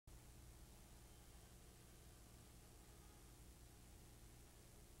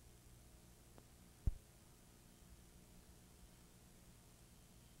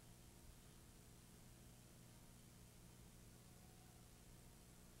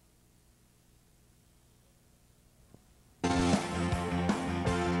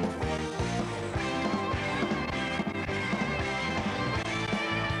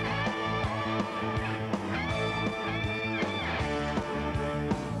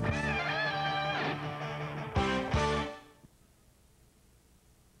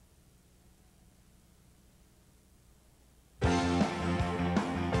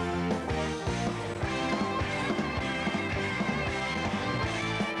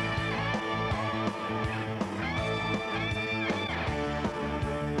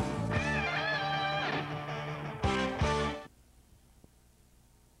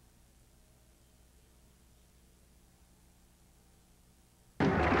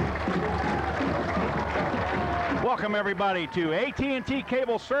Welcome everybody to AT&T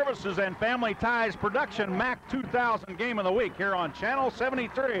Cable Services and Family Ties Production MAC 2000 Game of the Week here on Channel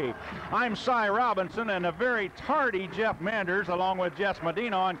 73. I'm Cy Robinson and a very tardy Jeff Manders along with Jess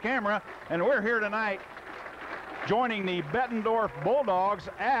Medina on camera, and we're here tonight joining the Bettendorf Bulldogs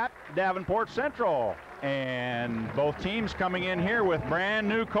at Davenport Central. And both teams coming in here with brand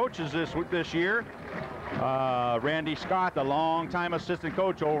new coaches this year. Randy Scott, the longtime assistant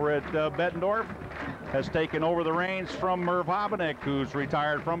coach over at Bettendorf, has taken over the reins from Merv Hobenick, who's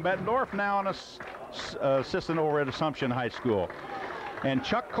retired from Bettendorf, now an assistant over at Assumption High School. And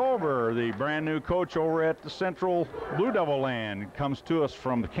Chuck Culver, the brand new coach over at the Central Blue Devil Land, comes to us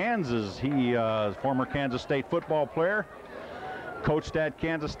from Kansas. He is a former Kansas State football player, coached at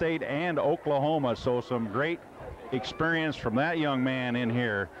Kansas State and Oklahoma, so some great experience from that young man in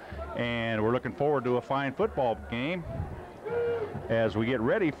here. And we're looking forward to a fine football game as we get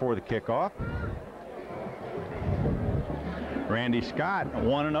ready for the kickoff. Randy Scott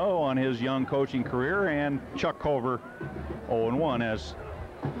 1-0 on his young coaching career, and Chuck Culver 0-1 as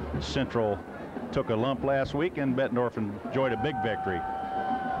Central took a lump last week and Bettendorf enjoyed a big victory.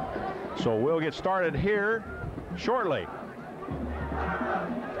 So we'll get started here shortly.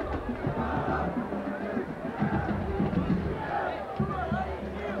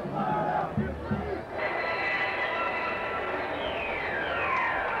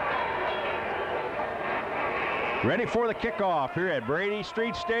 Ready for the kickoff here at Brady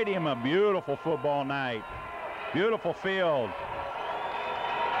Street Stadium. A beautiful football night. Beautiful field.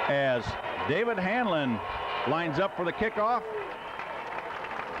 As David Hanlon lines up for the kickoff.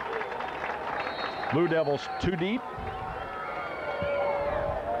 Blue Devils too deep.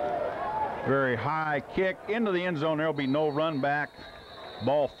 Very high kick into the end zone. There'll be no run back.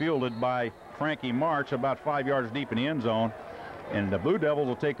 Ball fielded by Frankie March about 5 yards deep in the end zone. And the Blue Devils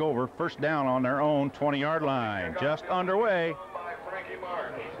will take over first down on their own 20-yard line. Just underway.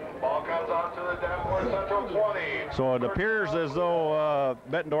 Ball comes on to the Davenport Central 20. So it appears as though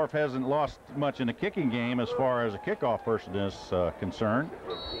Bettendorf hasn't lost much in the kicking game as far as a kickoff person is concerned.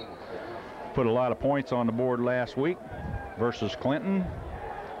 Put a lot of points on the board last week versus Clinton.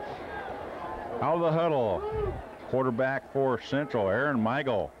 Out of the huddle, quarterback for Central, Aaron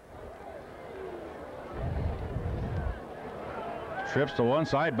Michael. Trips to one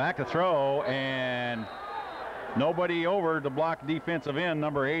side, back to throw, and nobody over to block defensive end,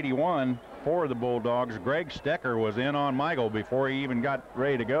 number 81 for the Bulldogs. Greg Stecker was in on Michael before he even got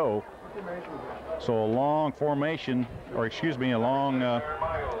ready to go. So a long formation, or excuse me, a long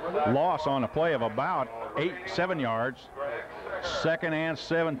loss on a play of about 7 yards. Second and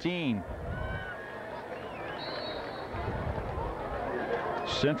 17.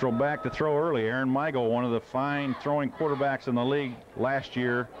 Central back to throw early. Aaron Michael, one of the fine throwing quarterbacks in the league last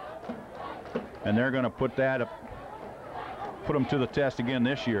year, and they're going to put him to the test again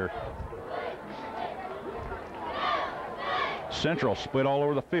this year. Central split all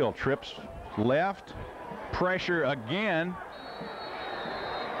over the field. Trips left, pressure again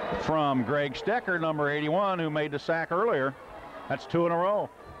from Greg Stecker, number 81, who made the sack earlier. That's 2 in a row.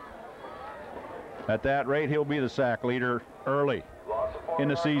 At that rate, he'll be the sack leader early in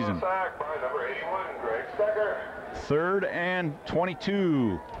the season. Sack by number 81, Greg Stecker. 3rd and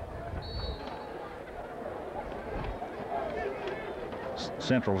 22.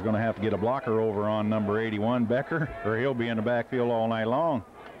 Central's going to have to get a blocker over on number 81, Becker, or he'll be in the backfield all night long.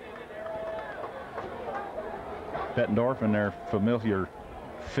 Bettendorf in their familiar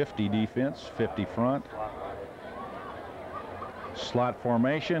 50 defense, 50 front. Slot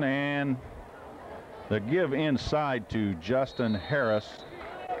formation, and the give inside to Justin Harris.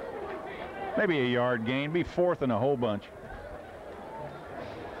 Maybe a yard gain, be 4th and a whole bunch.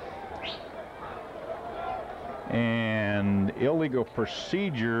 And illegal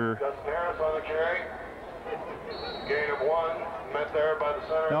procedure. Justin Harris on the carry. Gain of 1, met there by the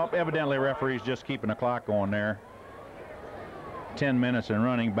center. Nope, evidently referee's just keeping the clock going there. 10 minutes and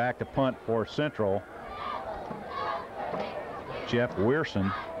running. Back to punt for Central. Jeff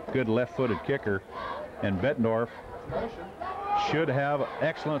Weirson, good left-footed kicker. And Bettendorf should have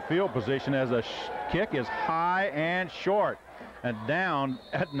excellent field position as the kick is high and short and down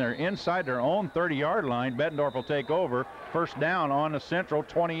inside their own 30-yard line. Bettendorf will take over first down on the Central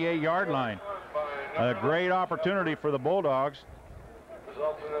 28-yard line. A great opportunity for the Bulldogs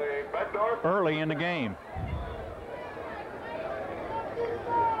early in the game.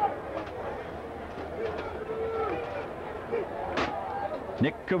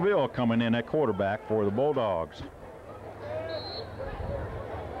 Nick Cavill coming in at quarterback for the Bulldogs.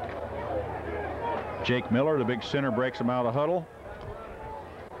 Jake Miller, the big center, breaks him out of the huddle.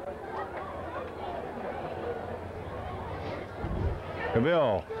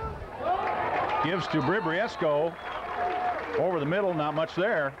 Cavill gives to Bribriesco. Over the middle, not much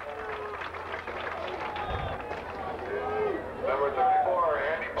there. Number 34,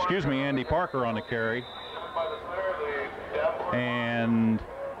 Andy Parker. Excuse me, Andy Parker on the carry. And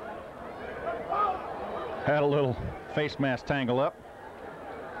had a little face mask tangle up.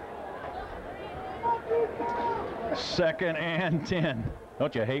 2nd and 10.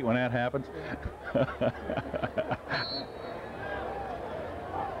 Don't you hate when that happens?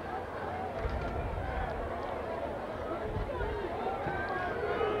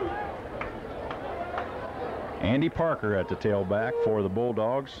 Andy Parker at the tailback for the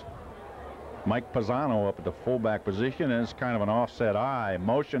Bulldogs. Mike Pisano up at the fullback position, and it's kind of an offset eye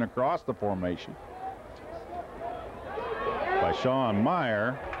motion across the formation by Sean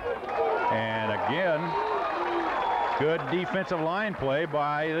Meyer. And again, good defensive line play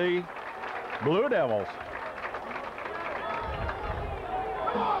by the Blue Devils.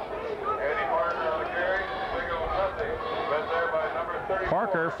 Andy Parker on the carry. Big old nothing. Met there by number 34.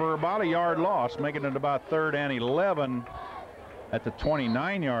 Parker for about a yard loss, making it about 3rd and 11 at the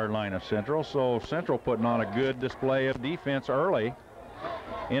 29-yard line of Central. So Central putting on a good display of defense early.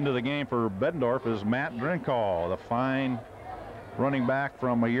 Into the game for Bettendorf is Matt Drinkall, the fine running back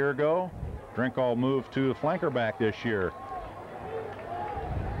from a year ago. Drinkall moved to the flanker back this year.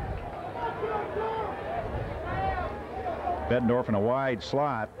 Bettendorf in a wide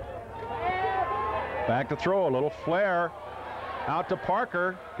slot. Back to throw, a little flare. Out to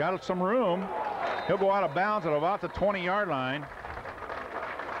Parker, got some room. He'll go out of bounds at about the 20-yard line.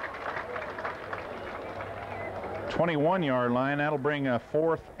 21-yard line, that'll bring a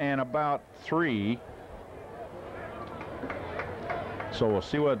 4th and about 3. So we'll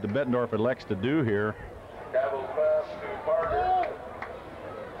see what the Bettendorf elects to do here. Cavill's pass to Parker.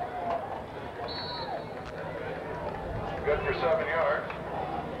 Good for 7 yards.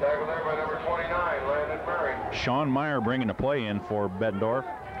 Tackle there by number 29, Landon Murray. Sean Meyer bringing the play in for Bettendorf.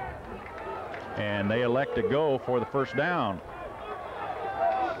 And they elect to go for the first down.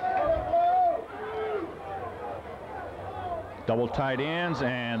 Double tight ends,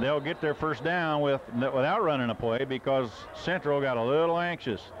 and they'll get their first down without running a play because Central got a little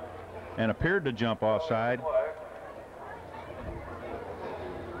anxious and appeared to jump offside.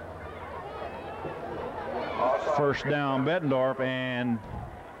 First down Bettendorf, and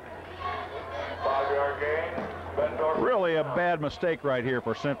 5-yard gain. Bettendorf. Really a bad mistake right here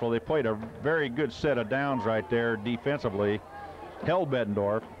for Central. They played a very good set of downs right there defensively, held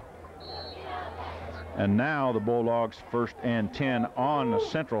Bettendorf. And now the Bulldogs 1st and 10 on the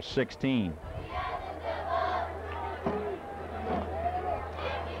Central 16.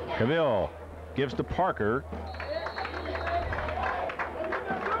 Cavill gives to Parker.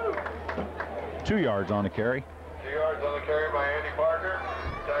 2 yards on the carry. 2 yards on the carry by Andy Parker.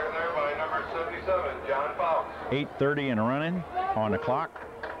 Tackle there by number 77, John Fowles. 8:30 and running on the clock.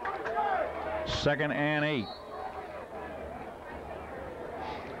 2nd and 8.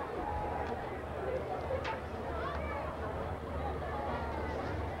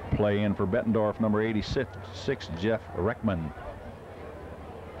 Play in for Bettendorf, number 86, Jeff Reckman.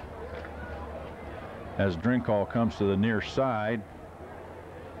 As Drinkall comes to the near side.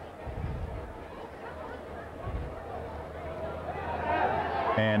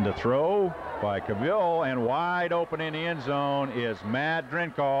 And the throw by Cavill, and wide open in the end zone is Matt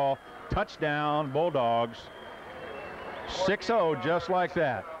Drinkall. Touchdown, Bulldogs. 6-0, just like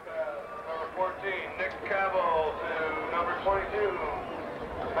that. Number 14, Nick Cavill to number 22,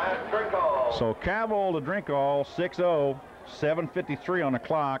 Matt Drinkall. So Cavill to Drinkall, 6-0, 7:53 on the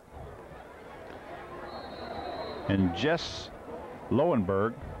clock. And Jess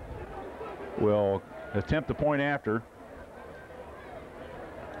Lowenberg will attempt the point after.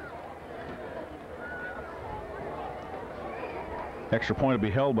 Extra point will be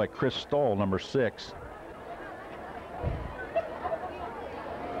held by Chris Stoll, number 6.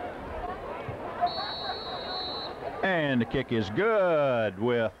 And the kick is good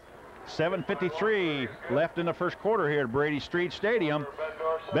with 7:53 left in the first quarter here at Brady Street Stadium.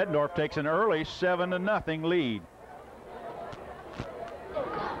 Bettendorf takes an early 7-0 lead.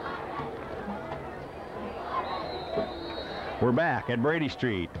 We're back at Brady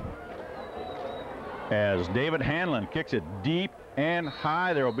Street as David Hanlon kicks it deep and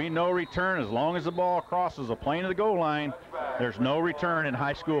high. There will be no return as long as the ball crosses the plane of the goal line. There's no return in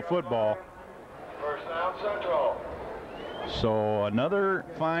high school football. First down, Central. So another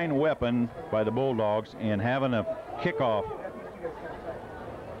fine weapon by the Bulldogs in having a kickoff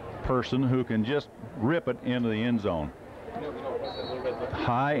person who can just rip it into the end zone.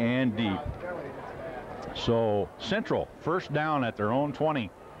 High and deep. So Central, first down at their own 20.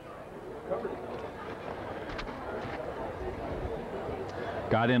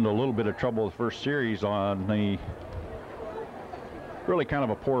 Got into a little bit of trouble the first series on the really kind of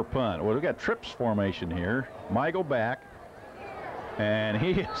a poor punt. Well, we've got trips formation here. Michael back, and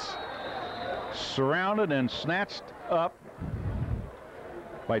he is surrounded and snatched up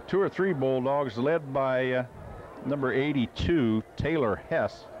by 2 or 3 Bulldogs, led by number 82, Taylor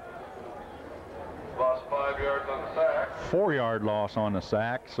Hess. Lost 5 yards on the sack. 4-yard loss on the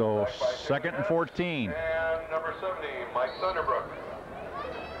sack, so second and 14. And number 70, Mike Thunderbrook.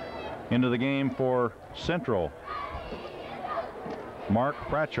 Into the game for Central, Mark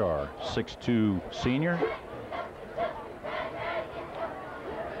Pratchar, 6'2" senior.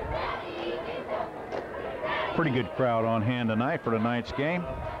 Pretty good crowd on hand tonight for tonight's game.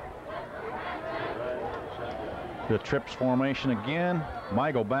 The trips formation again.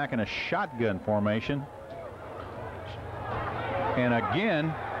 Michael back in a shotgun formation. And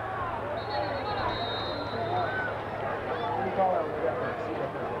again,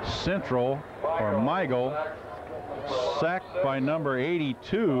 Central, or Michael, sacked by number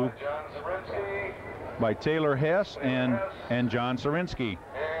 82 by Taylor Hess and John Sarinsky.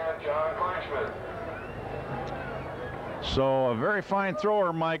 And John Kleinschmidt. So a very fine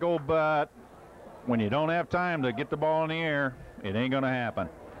thrower, Michael, but when you don't have time to get the ball in the air, it ain't going to happen.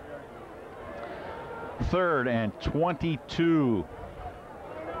 3rd and 22.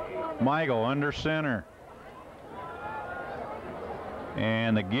 Michael under center.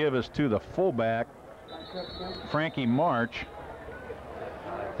 And the give is to the fullback, Frankie March.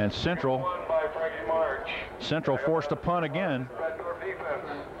 And Central forced a punt again.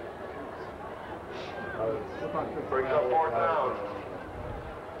 Brings up 4th down.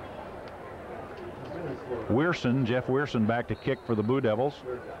 Jeff Weirson back to kick for the Blue Devils.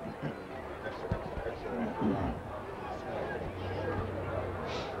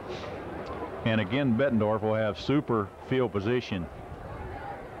 And again, Bettendorf will have super field position.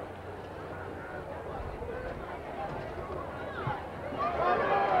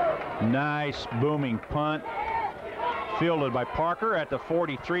 Nice booming punt. Fielded by Parker at the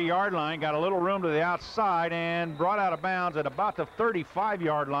 43-yard line. Got a little room to the outside and brought out of bounds at about the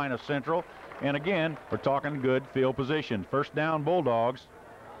 35-yard line of Central. And again, we're talking good field position. First down, Bulldogs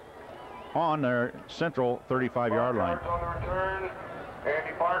on their Central 35-yard line. On the return,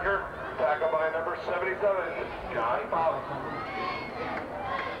 Andy Parker, tackled by number 77, John Fouts.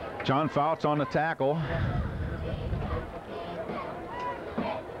 John Fouts on the tackle.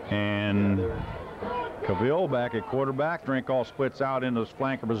 And Cavill back at quarterback. Drinkall splits out into his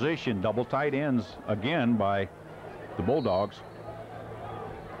flanker position. Double tight ends again by the Bulldogs.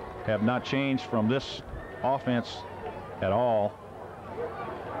 Have not changed from this offense at all.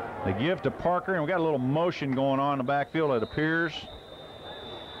 They give to Parker, and we got a little motion going on in the backfield, it appears.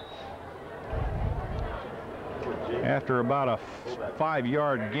 After about a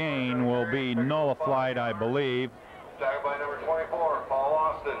 5-yard gain will be nullified, I believe. Tackled by number 24, Paul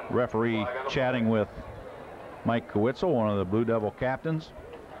Austin. Referee chatting with Mike Kowitzel, one of the Blue Devil captains.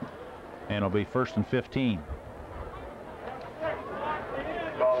 And it'll be 1st and 15.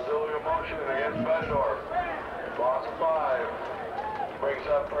 Auxiliary motion against Bettendorf. Loss of 5. Brings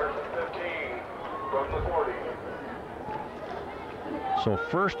up 1st and 15 from the 40. So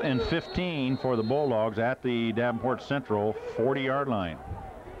 1st and 15 for the Bulldogs at the Davenport Central 40-yard line.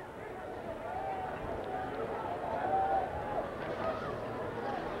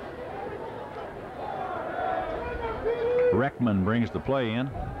 Reckman brings the play in.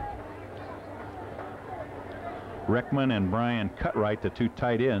 Reckman and Brian Cutright, the 2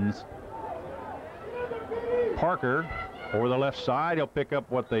 tight ends. Parker over the left side. He'll pick up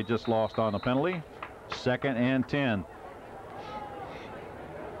what they just lost on the penalty. 2nd and 10.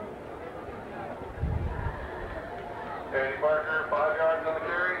 Andy Parker, 5 yards on the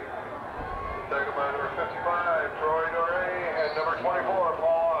carry. Tackled by number 55, Troy Doré, and number 24, Paul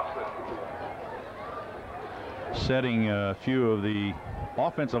Austin. Setting a few of the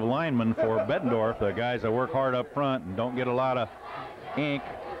offensive linemen for Bettendorf, the guys that work hard up front and don't get a lot of ink.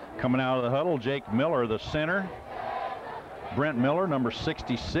 Coming out of the huddle, Jake Miller, the center. Brent Miller, number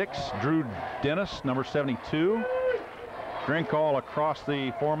 66. Drew Dennis, number 72. Drinkall across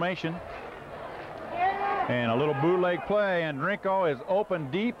the formation. And a little bootleg play, and Drinkall is open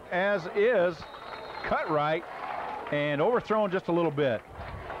deep, as is Cutright, and overthrown just a little bit.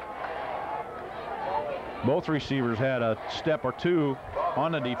 Both receivers had a step or two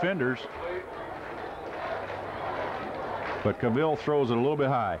on the defenders, but Cavill throws it a little bit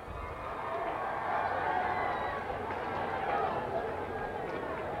high.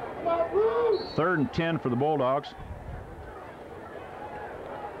 3rd and 10 for the Bulldogs.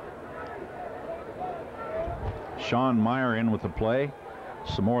 Sean Meyer in with the play.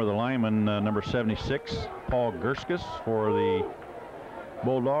 Some more of the linemen, number 76, Paul Gerskus for the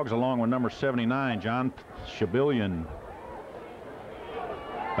Bulldogs, along with number 79, John Shabillion.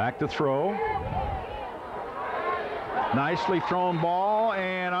 Back to throw. Nicely thrown ball,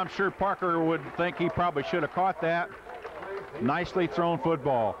 and I'm sure Parker would think he probably should have caught that. Nicely thrown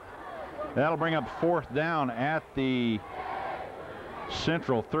football. That'll bring up 4th down at the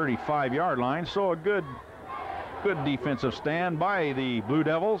Central 35-yard line. So a good defensive stand by the Blue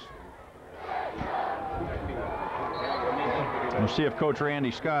Devils. We'll see if Coach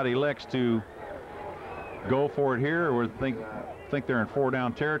Randy Scott elects to go for it here, or think they're in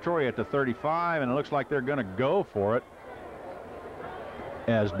 4-down territory at the 35, and it looks like they're going to go for it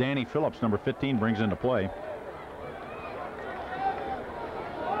as Danny Phillips, number 15, brings into play.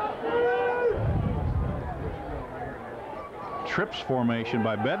 Trips formation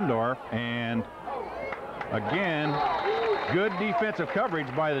by Bettendorf, and again, good defensive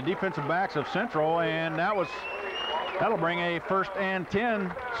coverage by the defensive backs of Central, and that'll bring a 1st and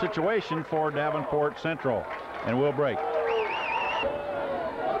 10 situation for Davenport Central, and we'll break.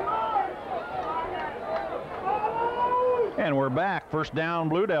 And we're back. 1st down,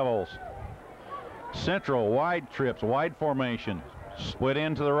 Blue Devils. Central wide trips, wide formation, split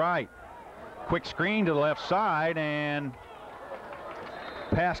in to the right. Quick screen to the left side, and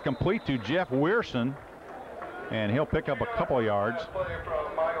pass complete to Jeff Weirson, and he'll pick up a couple of yards.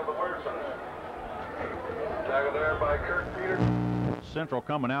 Central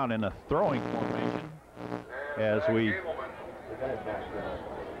coming out in a throwing formation as we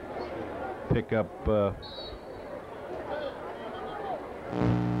pick up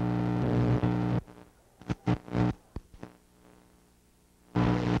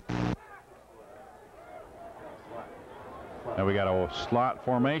now we got a slot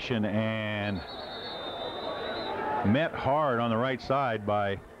formation, and met hard on the right side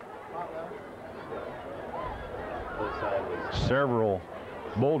by several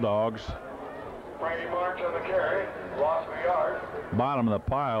Bulldogs. Frankie March on the carry, lost a yard. Bottom of the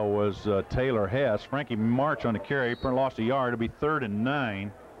pile was Taylor Hess. Frankie March on the carry, lost a yard. It'll be 3rd and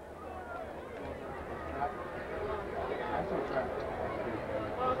 9.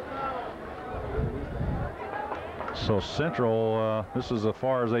 So Central, this is as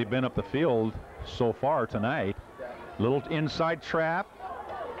far as they've been up the field so far tonight. Little inside trap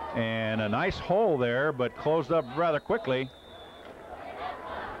and a nice hole there, but closed up rather quickly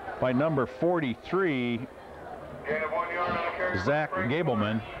by number 43, Gain of 1 yard on the carry. Zach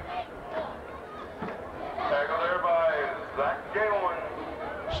Gableman. Tackle there by Zach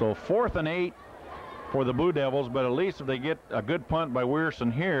Gableman. So 4th and 8 for the Blue Devils, but at least if they get a good punt by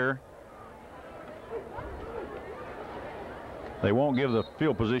Weirson here, they won't give the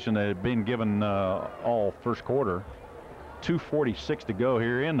field position that had been given all first quarter. 2:46 to go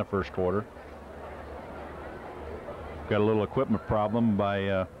here in the first quarter. Got a little equipment problem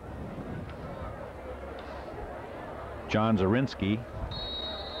by John Zarinsky.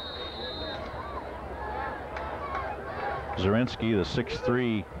 Zarinsky, the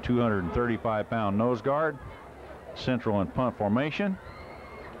 6'3", 235-pound nose guard. Central and punt formation.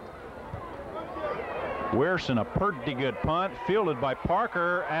 Weirson, a pretty good punt, fielded by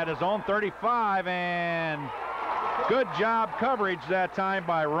Parker at his own 35, and good job coverage that time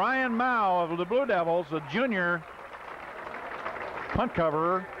by Ryan Mao of the Blue Devils, a junior punt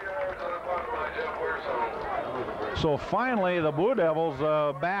coverer. So finally the Blue Devils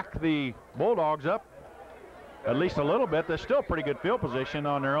back the Bulldogs up at least a little bit. They're still pretty good field position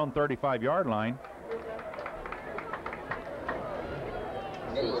on their own 35-yard line.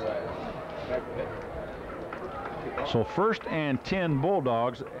 So 1st and 10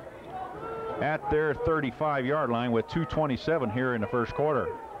 Bulldogs at their 35-yard line with 2:27 here in the first quarter.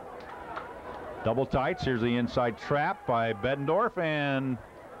 Double tights. Here's the inside trap by Bettendorf, and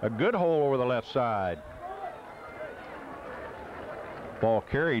a good hole over the left side. Ball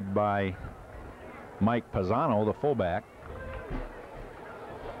carried by Mike Pisano, the fullback.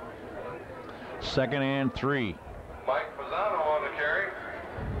 2nd and 3. Mike Pisano on the carry.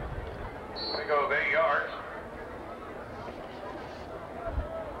 We go of 8 yards.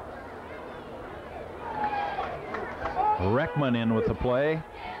 Reckman in with the play.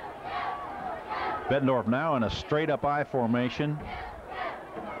 Bettendorf now in a straight up I formation.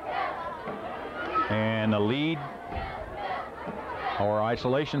 And a lead or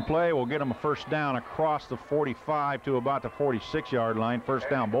isolation play will get them a 1st down across the 45 to about the 46-yard line. 1st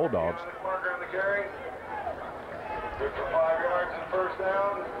down Bulldogs. Parker on the carry. Good for 5 yards and first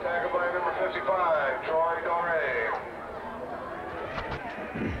down, tackled by number 55, Troy Doré.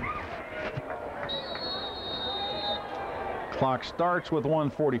 Clock starts with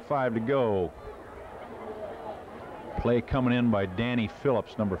 1:45 to go. Play coming in by Danny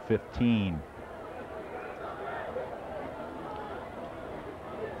Phillips, number 15.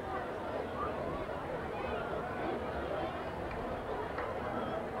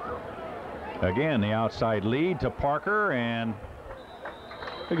 Again, the outside lead to Parker, and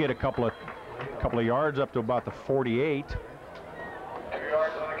we get a couple of yards up to about the 48. 2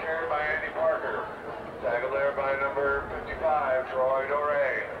 yards on the carry by Andy Parker. Tackled there by number 55, Troy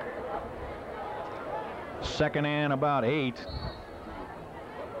Doré. Second and about 8.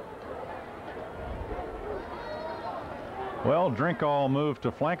 Well, Drinkall moved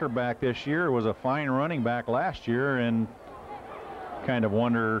to flanker back this year. Was a fine running back last year, and kind of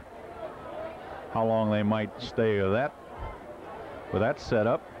wonder how long they might stay with that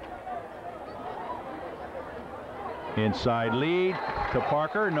setup. Inside lead to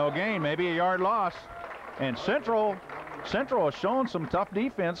Parker, no gain, maybe a yard loss. And Central has shown some tough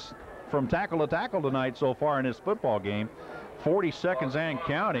defense from tackle to tackle tonight so far in this football game. 40 seconds and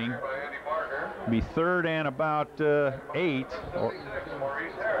counting. Be third and about 8.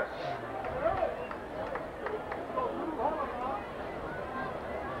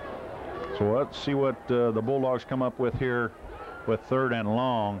 So let's see what the Bulldogs come up with here with third and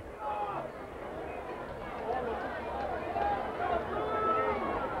long.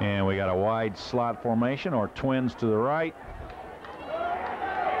 And we got a wide slot formation, or twins to the right.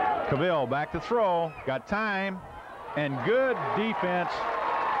 Cavill back to throw, got time, and good defense.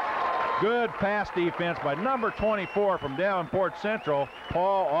 Good pass defense by number 24 from Davenport Central,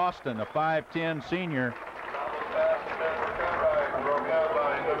 Paul Austin, a 5'10 senior.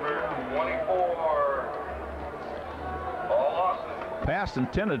 Pass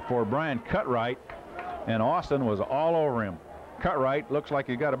intended for Brian Cutright, and Austin was all over him. Cutright looks like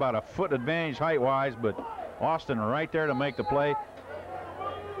he got about a foot advantage height-wise, but Austin right there to make the play.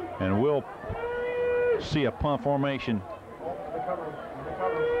 And we'll see a punt formation.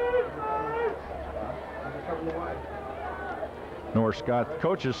 North Scott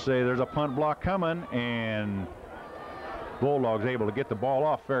coaches say there's a punt block coming, and Bulldogs able to get the ball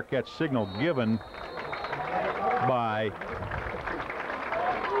off. Fair catch signal given by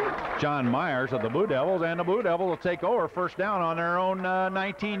John Myers of the Blue Devils, and the Blue Devils will take over first down on their own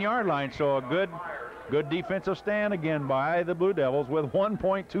 19-yard line. So a good defensive stand again by the Blue Devils with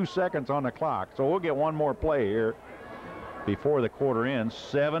 1.2 seconds on the clock. So we'll get one more play here before the quarter ends.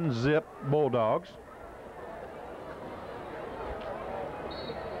 7-zip Bulldogs.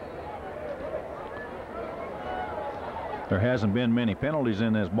 There hasn't been many penalties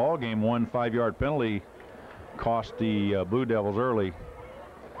in this ball game. One 5-yard penalty cost the Blue Devils early.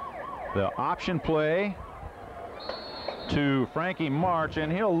 The option play to Frankie March, and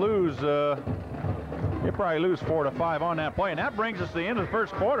he'll probably lose 4 to 5 on that play. And that brings us to the end of the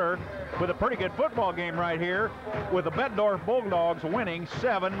first quarter with a pretty good football game right here, with the Bettendorf Bulldogs winning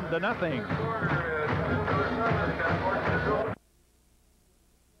 7-0.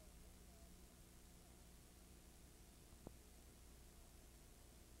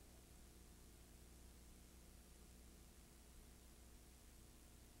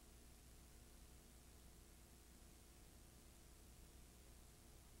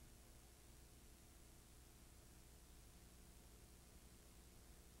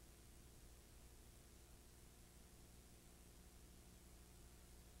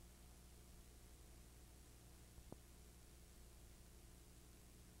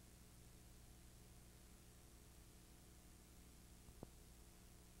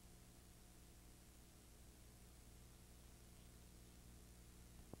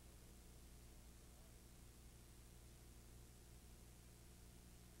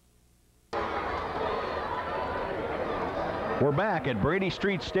 We're back at Brady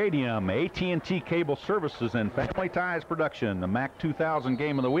Street Stadium. AT&T Cable Services and Family Ties production, the MAC 2000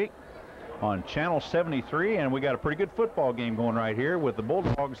 game of the week on Channel 73, and we got a pretty good football game going right here with the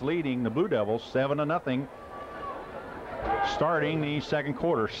Bulldogs leading the Blue Devils 7-0 starting the second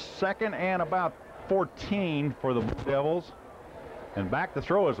quarter. Second and about 14 for the Blue Devils, and back to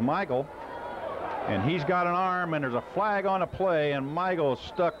throw is Michael, and he's got an arm, and there's a flag on the play, and Michael is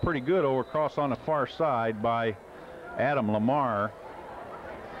stuck pretty good over across on the far side by Adam Lamar.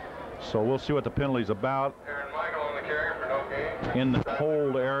 So we'll see what the penalty's about. In the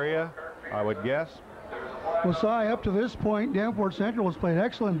hold area, I would guess. Well, Si, up to this point, Davenport Central has played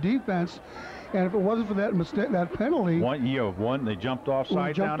excellent defense, and if it wasn't for that mistake, that penalty, they jumped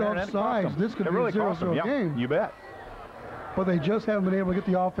offside down there. This could be a 0-0 game. You bet. but they just haven't been able to get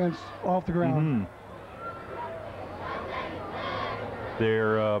the offense off the ground.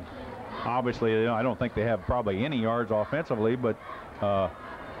 They're obviously, I don't think they have probably any yards offensively, but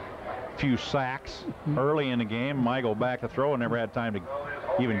few sacks early in the game. Michael back to throw and never had time to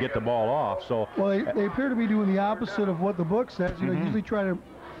even get the ball off. So well, they appear to be doing the opposite of what the book says. You know, usually try to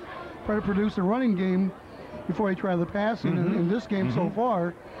produce a running game before they try the passing. And in this game so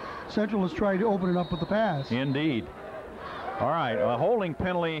far, Central has tried to open it up with the pass. Indeed. All right, a holding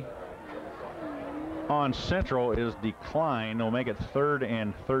penalty on Central is declined. They'll make it 3rd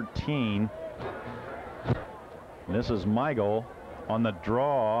and 13. This is Michael on the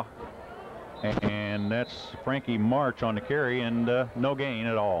draw, and that's Frankie March on the carry, and no gain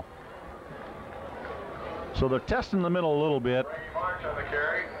at all. So they're testing the middle a little bit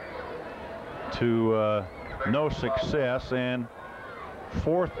to no success, and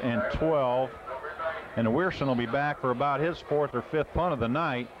 4th and 12. And Weirson will be back for about his 4th or 5th punt of the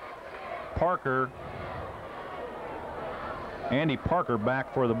night. Andy Parker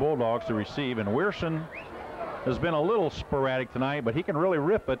back for the Bulldogs to receive, and Weirson has been a little sporadic tonight, but he can really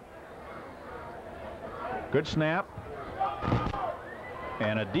rip it. Good snap.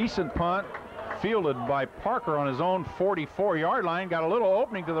 And a decent punt fielded by Parker on his own 44-yard line. Got a little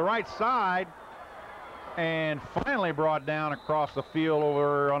opening to the right side, and finally brought down across the field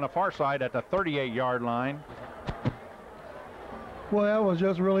over on the far side at the 38-yard line. Well, that was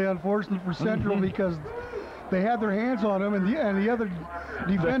just really unfortunate for Central because they had their hands on him, and the other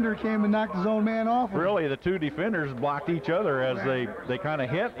defender came and knocked his own man off. Really, the two defenders blocked each other as they kind of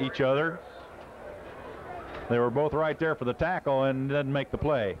hit each other. They were both right there for the tackle and didn't make the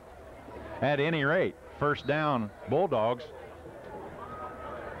play. At any rate, 1st down, Bulldogs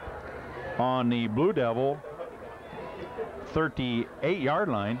on the Blue Devil 38-yard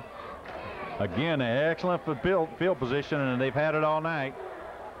line. Again, an excellent field position, and they've had it all night.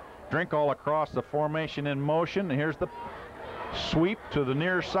 Drinkall across the formation in motion. Here's the sweep to the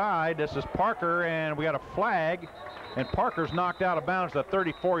near side. This is Parker, and we got a flag, and Parker's knocked out of bounds at the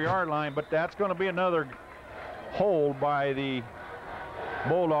 34-yard line, but that's going to be another hold by the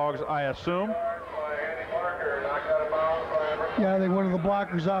Bulldogs, I assume. Yeah, I think one of the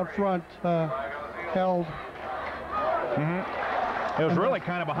blockers out front held. It was really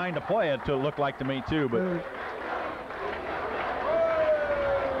kind of behind the play, it looked like to me too, but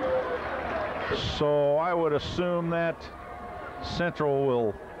so I would assume that Central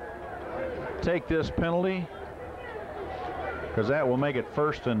will take this penalty, because that will make it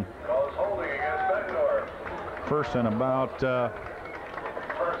first and about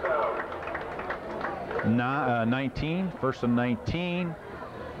 19. 1st and 19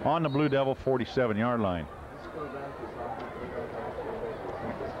 on the Blue Devil 47-yard line.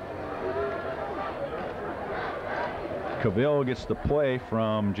 Cavill gets the play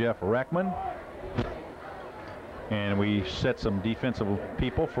from Jeff Reckman. And we set some defensive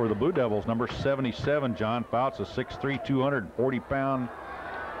people for the Blue Devils. Number 77, John Fouts, a 6'3", 240-pound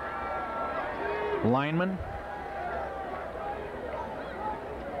lineman.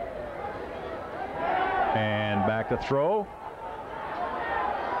 And back to throw.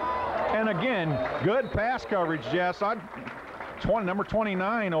 And again, good pass coverage, Jess. Number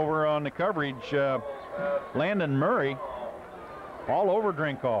 29 over on the coverage, Landon Murray, all over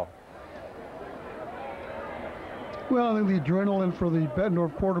Drinkall. Well, I think the adrenaline for the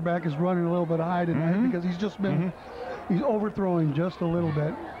Bettendorf quarterback is running a little bit high tonight because he's just been he's overthrowing just a little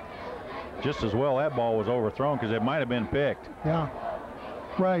bit. Just as well that ball was overthrown, because it might have been picked. Yeah,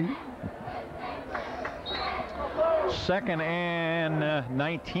 right. 2nd and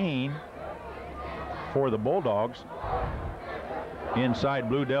 19 for the Bulldogs inside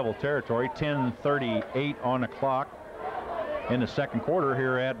Blue Devil territory. 10:38 on the clock in the 2nd quarter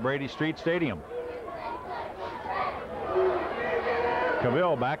here at Brady Street Stadium.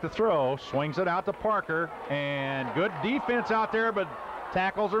 Cavill back to throw, swings it out to Parker, and good defense out there, but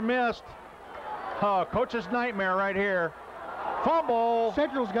tackles are missed. Oh, coach's nightmare right here. Fumble.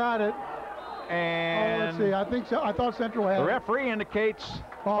 Central's got it. And let's see. I think so. I thought Central had the it. referee indicates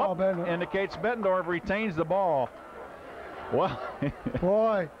Bettendorf retains the ball. Well,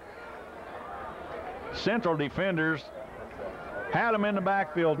 boy, Central defenders had him in the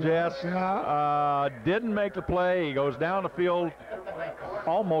backfield, Jess. Yeah. Didn't make the play. He goes down the field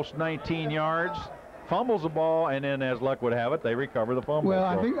almost 19 yards, fumbles the ball, and then, as luck would have it, they recover the fumble. Well,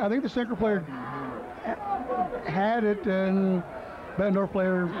 I think the Central player had it, and Bettendorf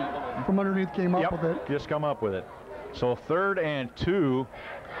player from underneath came up with it. Just come up with it. So 3rd and 2.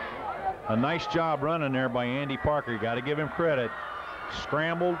 A nice job running there by Andy Parker. You got to give him credit.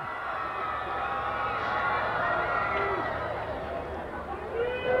 Scrambled.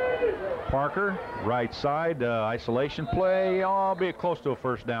 Parker, right side, isolation play. Oh, be close to a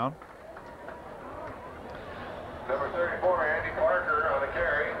first down. Number 34, Andy Parker on the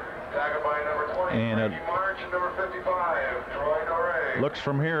carry. Tackled by number 20, Frankie March, and number 55, Troy Doré. Looks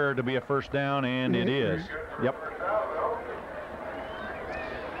from here to be a first down, and it is. Yep.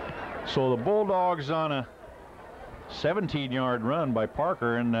 So the Bulldogs on a 17-yard run by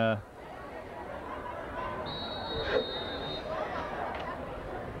Parker, and a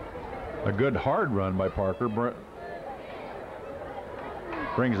good hard run by Parker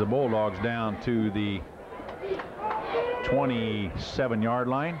brings the Bulldogs down to the 27-yard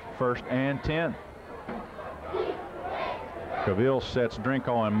line, 1st and 10. Cavill sets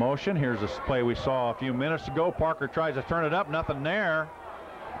Drinko in motion. Here's a play we saw a few minutes ago. Parker tries to turn it up, nothing there,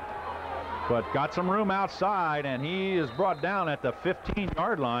 but got some room outside, and he is brought down at the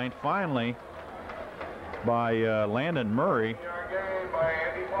 15-yard line finally by Landon Murray.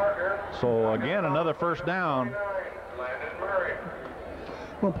 So again, another first down.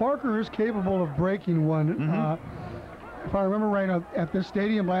 Well, Parker is capable of breaking one. If I remember right, at this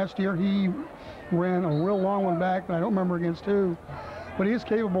stadium last year, he ran a real long one back, but I don't remember against who. But he is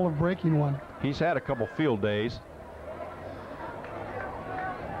capable of breaking one. He's had a couple field days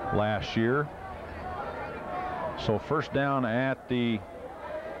last year. So first down at the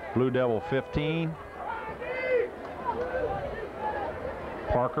Blue Devil 15.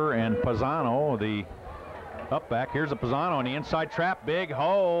 Parker and Pisano, the up back. Here's a Pisano on the inside trap, big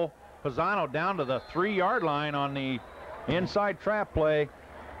hole. Pisano down to the 3-yard line on the inside trap play.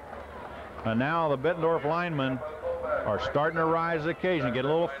 And now the Bettendorf linemen are starting to rise to the occasion, get a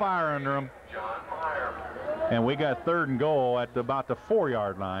little fire under them. And we got 3rd and goal at about the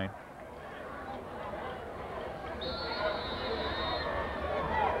 4-yard line.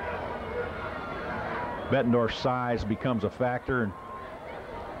 Bettendorf's size becomes a factor,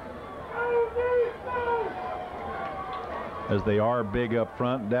 as they are big up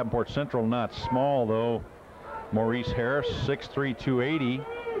front. Davenport Central not small though. Maurice Harris, 6'3", 280.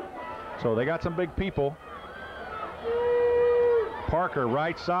 So they got some big people. Parker,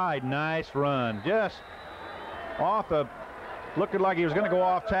 right side, nice run. Just off the, looking like he was going to go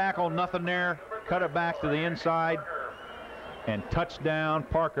off tackle, nothing there. Cut it back to the inside, and touchdown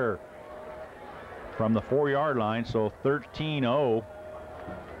Parker from the 4-yard line. So 13-0.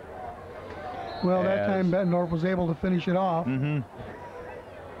 Well, that time Bettendorf was able to finish it off.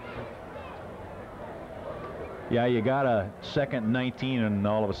 Yeah, you got a 2nd and 19, and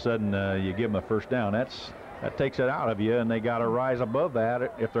all of a sudden you give them a first down. That takes it out of you, and they got to rise above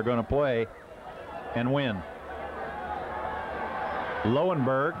that if they're going to play and win.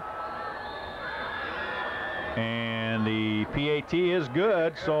 Lowenberg, and the PAT is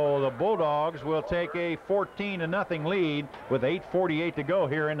good, so the Bulldogs will take a 14-0 lead with 8:48 to go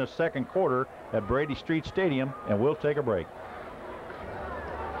here in the 2nd quarter at Brady Street Stadium, and we'll take a break.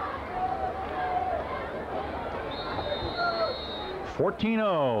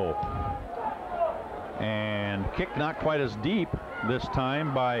 (14-0), and kick not quite as deep this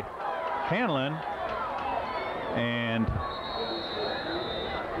time by Hanlon, and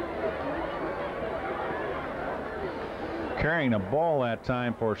carrying the ball that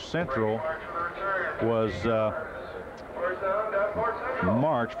time for Central was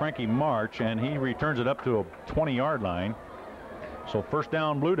Frankie March, and he returns it up to a 20-yard line. So first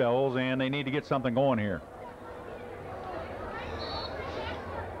down Blue Devils, and they need to get something going here.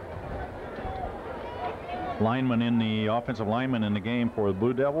 Offensive lineman in the game for the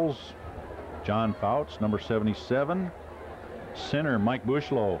Blue Devils, John Fouts, number 77. Center Mike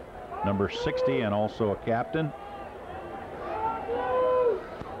Bushlow, number 60, and also a captain.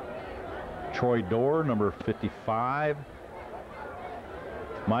 Troy Dorr, number 55.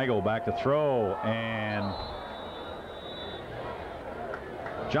 Michael back to throw, and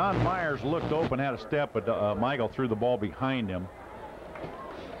John Myers looked open, had a step, but Michael threw the ball behind him.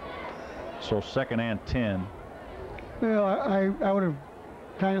 So 2nd and 10. Well, I would have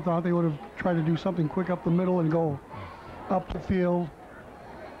kind of thought they would have tried to do something quick up the middle and go up the field,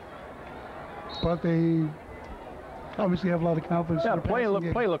 but they obviously have a lot of confidence. Yeah, the play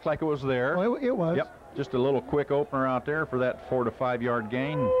looked like it was there. Well, it was. Yep, just a little quick opener out there for that 4- to 5-yard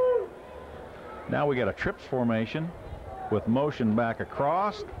gain. Now we got a trips formation with motion back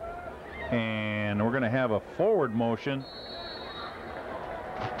across, and we're going to have a forward motion.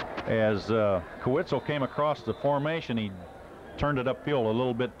 As Kowitzel came across the formation, he turned it upfield a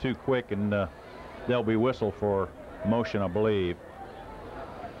little bit too quick, and they'll be whistled for motion, I believe.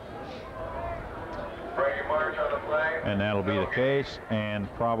 Frankie March on the play. And that'll be the case,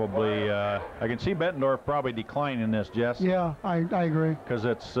 and probably I can see Bettendorf probably declining this, Jess. Yeah, I agree. Because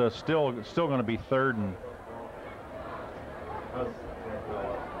it's still going to be third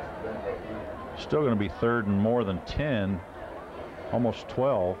and more than 10, almost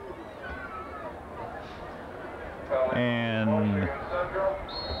 12. And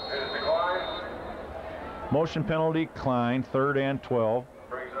motion penalty decline, 3rd and 12.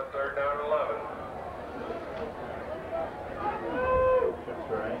 Brings up 3rd down and 11.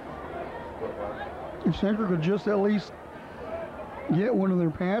 If Central could just at least get one of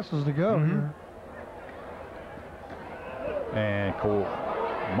their passes to go here. And cool.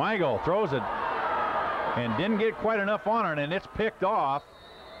 Michael throws it and didn't get quite enough on it, and it's picked off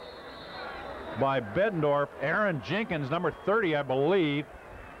by Bettendorf. Aaron Jenkins, number 30, I believe.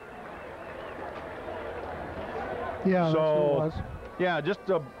 Yeah, that's who it was. Yeah, just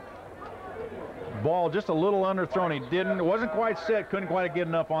a ball just a little underthrown. It wasn't quite set, couldn't quite get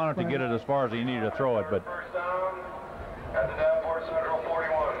enough on it to get it as far as he needed to throw it, but First down at the Davenport Central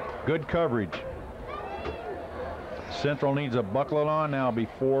 41. good coverage. Central needs to buckle it on now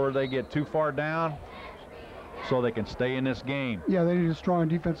before they get too far down so they can stay in this game. Yeah, they need a strong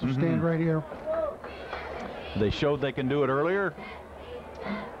defensive stand right here. They showed they can do it earlier.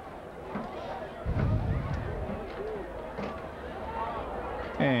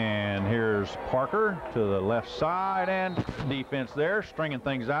 And here's Parker to the left side, and defense there, stringing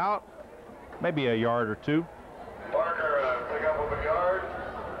things out. Maybe a yard or two. Parker pick up of a yard.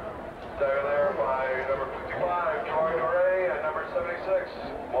 Taken there by number 55, Troy Doré, and number 76,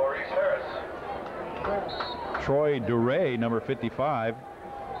 Maurice Harris. Troy Doré, number 55,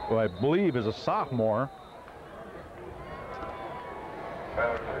 who I believe is a sophomore.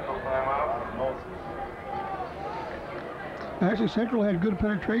 Official timeout. Actually, Central had good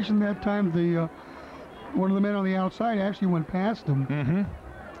penetration that time. The one of the men on the outside actually went past him.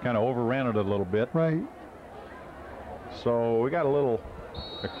 Kind of overran it a little bit. Right. So we got a little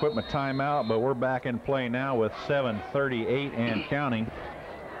equipment timeout, but we're back in play now with 7:38 and counting.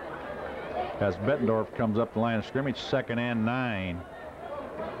 As Bettendorf comes up the line of scrimmage, 2nd and 9.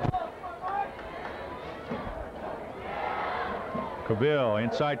 Cavill,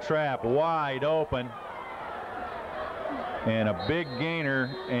 inside trap, wide open. And a big gainer,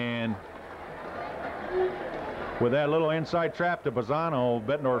 and with that little inside trap to Bazzano,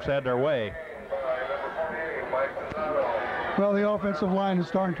 Bettendorf's had their way. Well, the offensive line is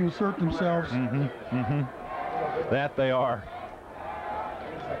starting to assert themselves. That they are.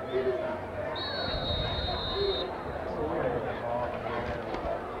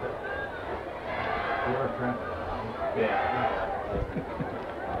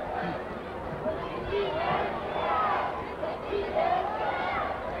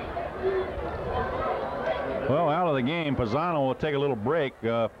 Well, out of the game, Pisano will take a little break.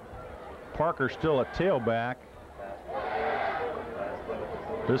 Parker still a tailback.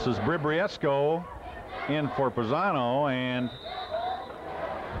 This is Bribriesco in for Pisano, and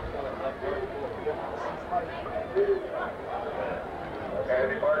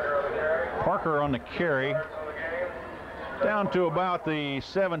Parker on the carry. Down to about the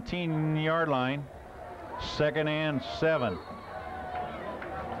 17-yard line. 2nd and 7.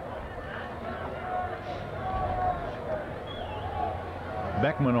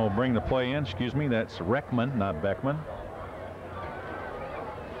 Beckman will bring the play in. Excuse me, that's Reckman, not Beckman.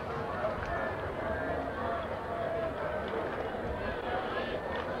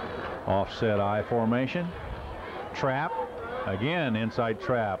 Offset I formation. Trap. Again, inside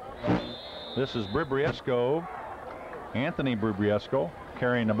trap. This is Bribriesco. Anthony Bribriesco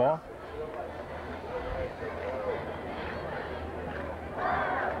carrying the ball.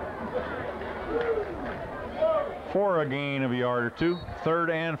 For a gain of a yard or two.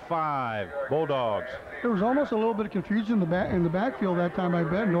 3rd and 5. Bulldogs. There was almost a little bit of confusion in the backfield that time by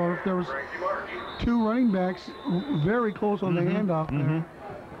Bettendorf. There was 2 running backs very close on the handoff there.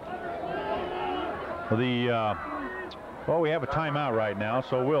 Well, we have a timeout right now,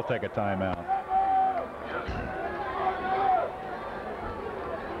 so we'll take a timeout.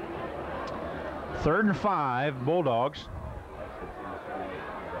 Third and 5, Bulldogs.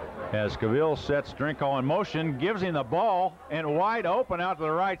 As Cavill sets Drinkall in motion, gives him the ball, and wide open out to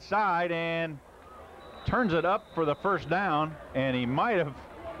the right side, and turns it up for the first down, and he might have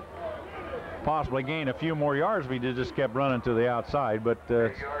possibly gained a few more yards if he just kept running to the outside, but 8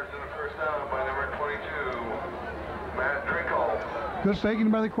 yards in the first down by number 22, Matt Drinkall. Good faking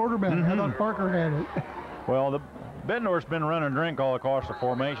by the quarterback. I thought Parker had it. Well, the Bettendorf's been running Drinkall across the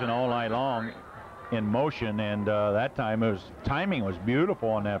formation all night long in motion, and that time timing was beautiful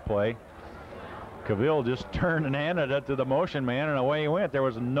on that play. Cavill just turned and handed it to the motion man, and away he went. There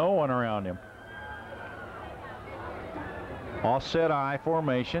was no one around him. Offset I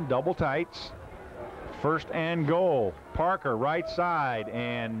formation, double tights. First and goal. Parker right side,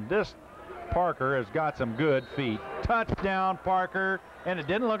 and this Parker has got some good feet. Touchdown, Parker, and it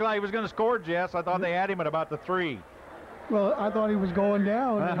didn't look like he was going to score, Jess. I thought they had him at about the 3. Well, I thought he was going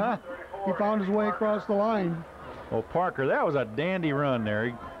down. He found his way across the line. Well, Parker, that was a dandy run there.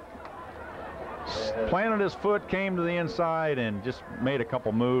 He planted his foot, came to the inside, and just made a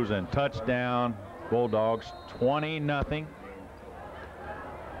couple moves, and touchdown. Bulldogs 20-0.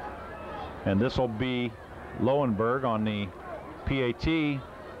 And this will be Lowenberg on the PAT.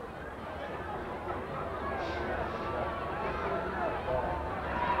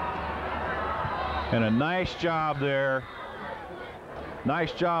 And a nice job there.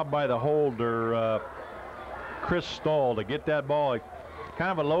 Nice job by the holder, Chris Stoll, to get that ball. Kind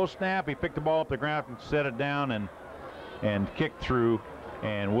of a low snap. He picked the ball up the ground and set it down and kicked through,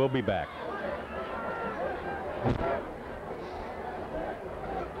 and we'll be back.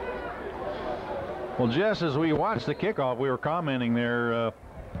 Well, Jess, as we watched the kickoff, we were commenting there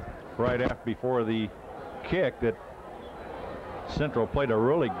right after before the kick that Central played a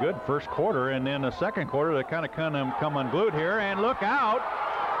really good first quarter, and then the second quarter they kind of come unglued here, and look out.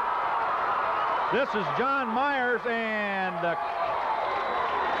 This is John Myers, and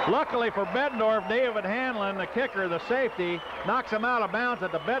luckily for Bettendorf, David Hanlon, the kicker, the safety, knocks him out of bounds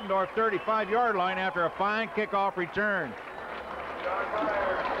at the Bettendorf 35-yard line after a fine kickoff return.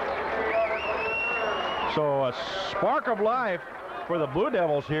 So a spark of life for the Blue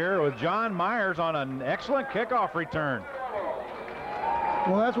Devils here with John Myers on an excellent kickoff return.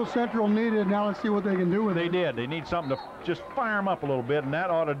 Well, that's what Central needed. Now let's see what they can do with it. They did. They need something to just fire them up a little bit, and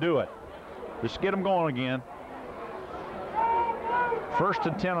that ought to do it. Just get them going again. 1st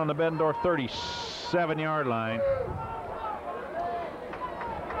and 10 on the Bettendorf 37-yard line.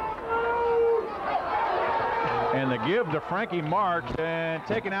 And the give to Frankie March, and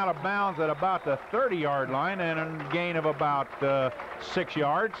taken out of bounds at about the 30-yard line, and a gain of about 6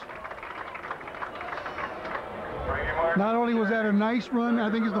 yards. Not only was that a nice run, I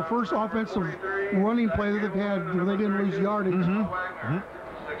think it's the first offensive running play that they've had where they didn't lose yardage. 6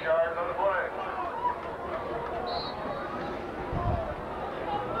 yards on the play.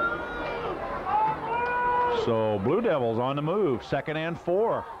 So Blue Devils on the move, 2nd and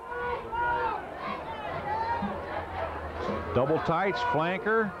 4. Double tights,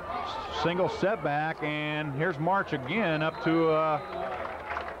 flanker, single setback, and here's March again up to,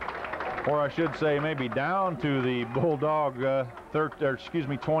 or I should say maybe down to the Bulldog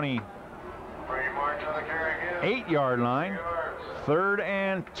 28-yard line. 3rd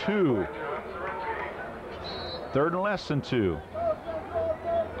and 2. 3rd and less than 2.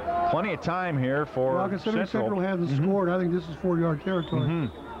 Plenty of time here for well, considering Central hasn't scored, I think this is 4-yard territory.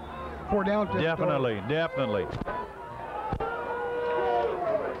 4 down territory. Definitely.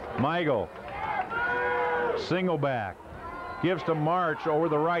 Michael, single back, gives to March over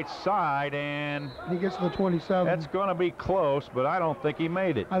the right side, and he gets to the 27. That's going to be close, but I don't think he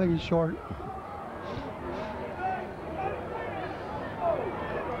made it. I think he's short.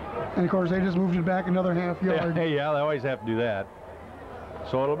 And of course, they just moved it back another half yard. Yeah, they always have to do that.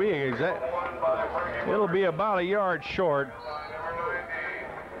 So it'll be about a yard short.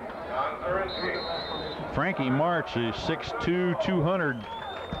 Frankie March is 6'2",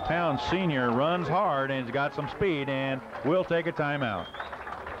 200-pound senior, runs hard and has got some speed, and will take a timeout.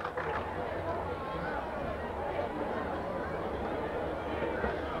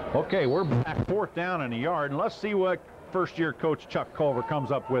 Okay, we're back 4th down and a yard, and let's see what first-year coach Chuck Culver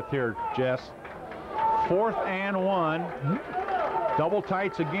comes up with here, Jess. 4th and 1. Double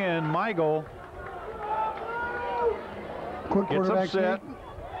tights again. Michael gets upset.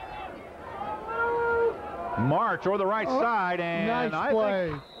 March over the right side, and nice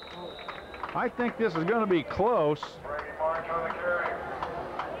play. I think this is going to be close.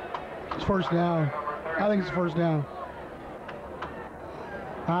 It's 1st down. I think it's 1st down.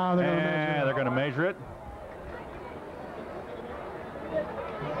 They're going to measure it.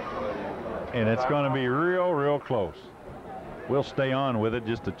 And it's going to be real close. We'll stay on with it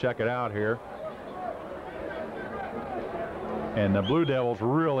just to check it out here. And the Blue Devils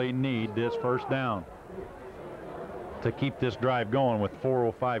really need this 1st down to keep this drive going with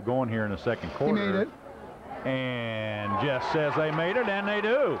 4:05 going here in the second quarter. He made it. And Jess says they made it, and they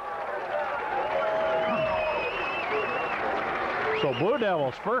do. So Blue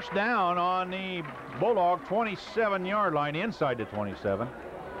Devils 1st down on the Bulldog 27-yard line, inside the 27.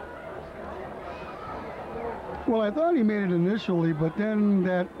 Well, I thought he made it initially, but then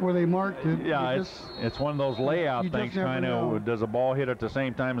where they marked it. Yeah, it's one of those layout things, kind of. Does a ball hit at the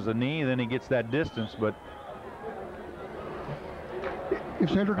same time as the knee? Then he gets that distance, but. If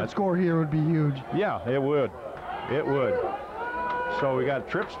Central could score here, it would be huge. Yeah, it would. It would. So we got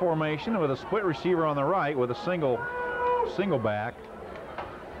trips formation with a split receiver on the right with a single back.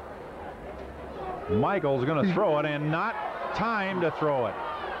 Michael's going to throw it, and not time to throw it.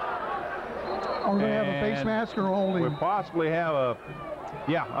 Are we going to have a face mask or holding? We possibly have a,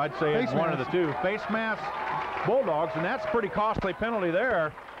 yeah, I'd say it's one of the two. Face mask, Bulldogs, and that's a pretty costly penalty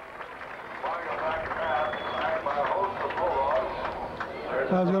there.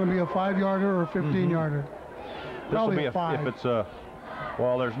 That was going to be a 5-yarder or a 15-yarder. This will be if it's a,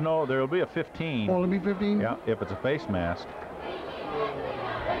 well, there'll be a 15. Oh, it'll be 15? Yeah, if it's a face mask.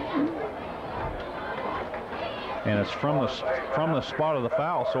 And it's from the spot of the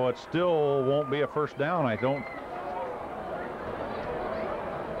foul, so it still won't be a first down, I don't.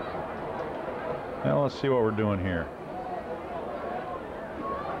 Well, let's see what we're doing here.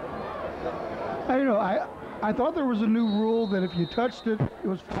 I don't know. I thought there was a new rule that if you touched it, it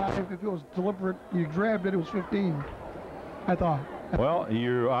was 5. If it was deliberate, you grabbed it, it was 15. I thought. Well,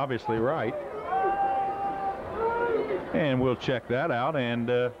 you're obviously right. And we'll check that out. And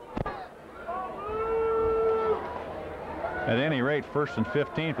at any rate, 1st and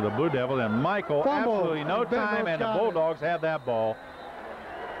 15 for the Blue Devils. And Michael, absolutely no time, and the Bulldogs have that ball.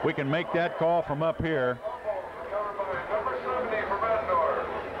 We can make that call from up here.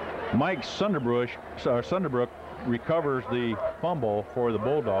 Mike Sunderbrook recovers the fumble for the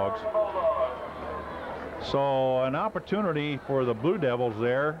Bulldogs. So an opportunity for the Blue Devils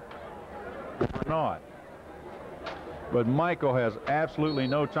there, or not. But Michael has absolutely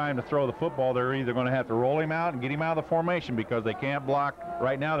no time to throw the football. They're either going to have to roll him out and get him out of the formation because they can't block.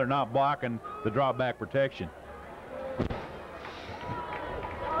 Right now they're not blocking the drop back protection.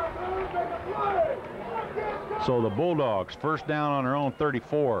 So the Bulldogs first down on their own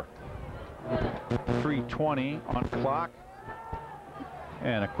 34. 3:20 on the clock.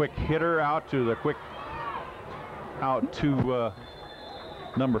 And a quick hitter out to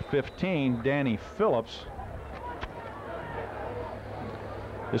number 15, Danny Phillips.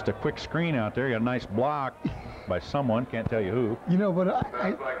 Just a quick screen out there. You got a nice block by someone. Can't tell you who. You know, but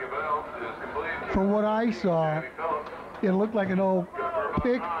from what I saw, it looked like an old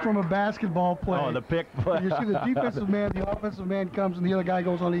pick from a basketball play. Oh, the pick play. You see the defensive man, the offensive man comes, and the other guy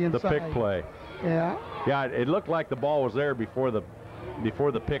goes on the inside. The pick play. Yeah. Yeah, it looked like the ball was there before the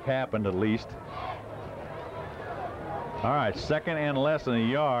pick happened, at least. All right, 2nd and less than a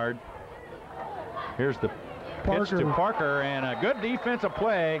yard. Here's the pitch to Parker, and a good defensive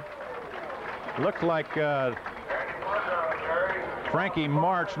play. Looked like Frankie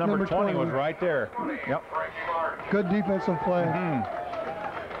March, number 20, was right there. Yep. Good defensive play.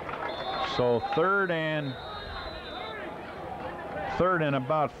 So third and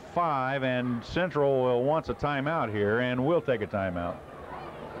about 5, and Central wants a timeout here, and we'll take a timeout.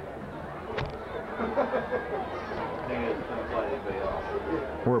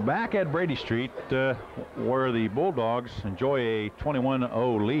 We're back at Brady Street, where the Bulldogs enjoy a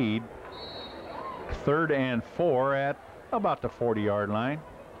 21-0 lead. 3rd and 4 at about the 40-yard line.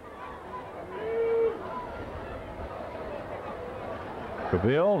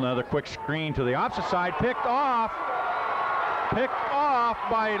 Cavill, another quick screen to the opposite side, picked off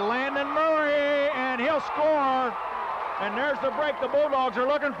by Landon Murray, and he'll score. And there's the break the Bulldogs are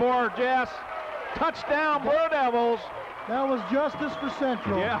looking for, Jess. Touchdown, Blue Devils. That was justice for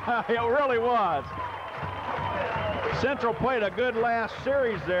Central. Yeah, it really was. Central played a good last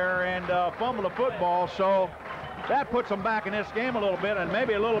series there and fumbled the football, so that puts them back in this game a little bit, and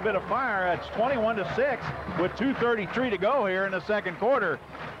maybe a little bit of fire. It's 21-6 with 2:33 to go here in the second quarter.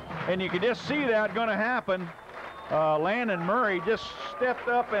 And you can just see that going to happen. Landon Murray just stepped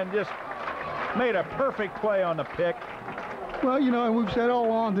up and just made a perfect play on the pick. Well, you know, and we've said all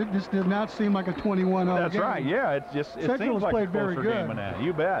along that this did not seem like a 21-0 That's game. right, yeah. It seems like a closer game than that.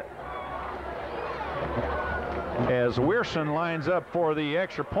 You bet. As Weirson lines up for the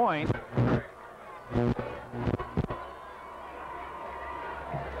extra point.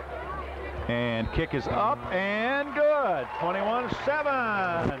 And kick is up and good.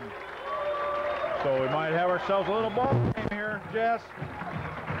 21-7. So we might have ourselves a little ball game here, Jess.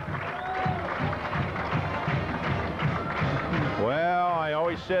 Well, I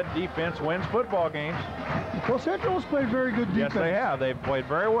always said defense wins football games. Well, Central has played very good defense. Yes, they have. They've played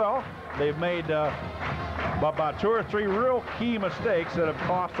very well. They've made about 2 or 3 real key mistakes that have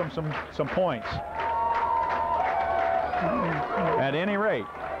cost them some points. At any rate,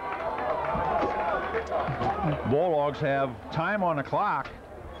 Bulldogs have time on the clock.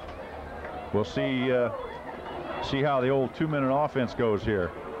 We'll see how the old 2-minute offense goes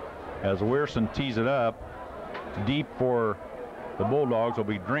here. As Weirson tees it up deep for the Bulldogs will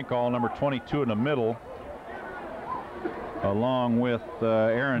be Drinkall, number 22 in the middle, along with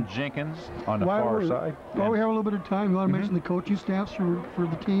Aaron Jenkins on the far side. While we have a little bit of time, you want to mention the coaching staffs for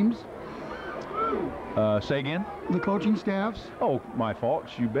the teams? Say again? The coaching staffs? Oh, my fault.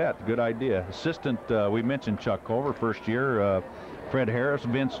 You bet. Good idea. Assistant, we mentioned Chuck Culver, first year. Fred Harris,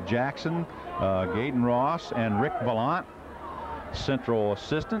 Vince Jackson, Gaten Ross, and Rick Vallant, central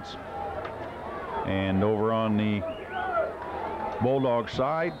assistants. And over on the Bulldog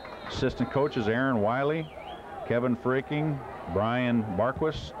side, assistant coaches Aaron Wiley, Kevin Freaking, Brian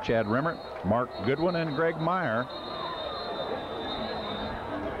Barquist, Chad Rimmert, Mark Goodwin, and Greg Meyer.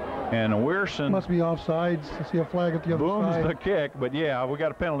 And Weirson must be offsides. I see a flag at the other booms side. the kick, but yeah, we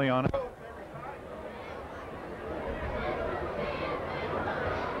got a penalty on it.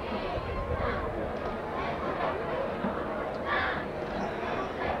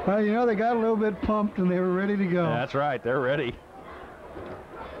 Well, you know, they got a little bit pumped and they were ready to go. That's right, they're ready.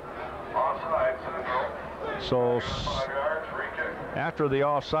 Offside, Central. So 5 yards, free kick. after the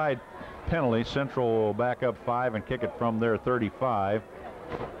offside penalty, Central will back up 5 and kick it from their 35.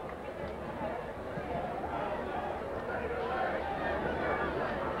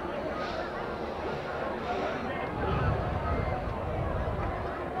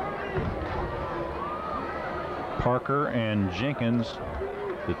 Parker and Jenkins,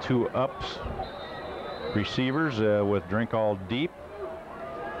 the two ups receivers, with Drinkall deep.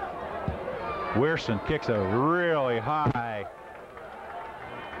 Weirson kicks a really high.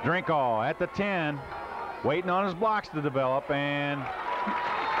 Drinkall at the 10, waiting on his blocks to develop, and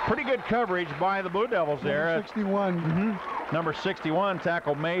pretty good coverage by the Blue Devils there. Number 61. Number 61,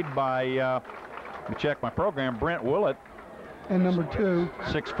 tackle made by, let me check my program, Brent Willett. And number 2.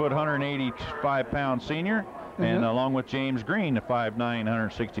 6 foot, 185-pound senior. And along with James Green, the 5'9",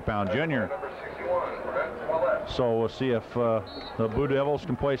 160-pound junior. So we'll see if the Blue Devils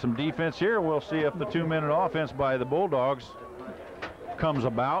can play some defense here. We'll see if the 2-minute offense by the Bulldogs comes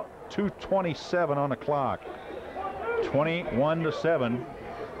about. 2:27 on the clock. 21-7.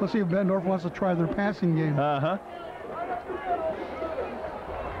 Let's see if Bettendorf wants to try their passing game.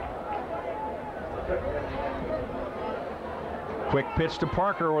 Quick pitch to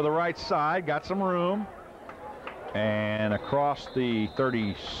Parker over the right side. Got some room. And across the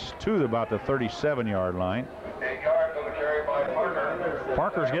 32, about the 37-yard line. 8 yards on the carry by Parker.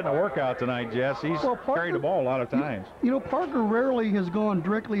 Parker's getting a workout tonight, Jess. He's carried the ball a lot of times. You know, Parker rarely has gone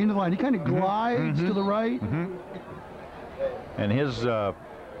directly into the line. He kind of glides to the right. And his,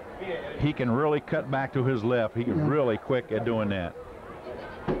 he can really cut back to his left. He's really quick at doing that.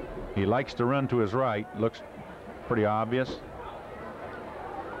 He likes to run to his right. Looks pretty obvious.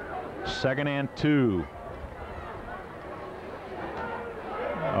 2nd and 2.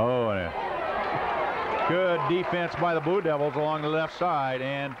 Oh, and good defense by the Blue Devils along the left side.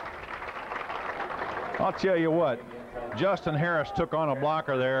 And I'll tell you what, Justin Harris took on a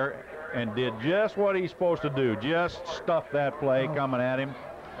blocker there and did just what he's supposed to do. Just stuff that play coming at him.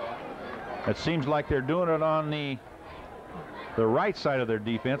 It seems like they're doing it on the right side of their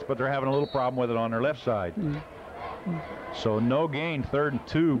defense, but they're having a little problem with it on their left side. So no gain, 3rd and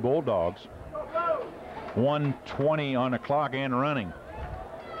 2 Bulldogs. 1:20 on the clock and running.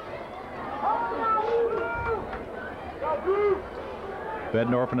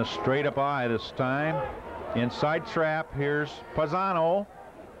 Bettendorf in a straight up eye this time. Inside trap. Here's Pisano.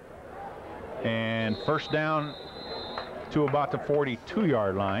 And first down to about the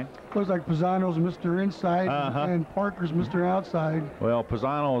 42-yard line. Looks like Pisano's Mr. Inside and Parker's Mr. Outside. Well,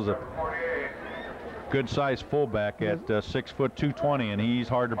 Pisano is a good-sized fullback at 6 foot 220, and he's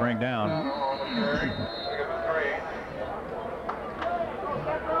hard to bring down.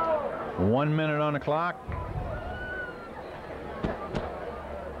 1 minute on the clock.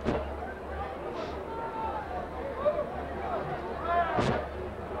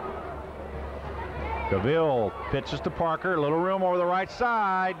 DeVille pitches to Parker. A little room over the right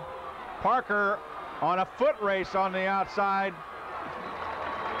side. Parker on a foot race on the outside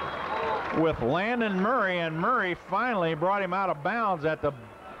with Landon Murray, and Murray finally brought him out of bounds at the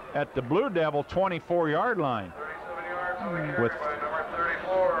Blue Devil 24-yard line. 37 yards on the carry With by number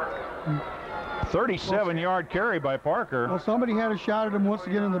 34. 37-yard carry by Parker. Well, somebody had a shot at him once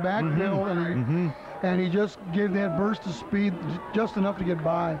again in the backfield, and he just gave that burst of speed just enough to get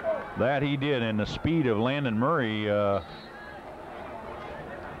by. That he did, and the speed of Landon Murray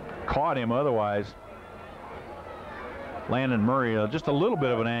caught him otherwise. Landon Murray, just a little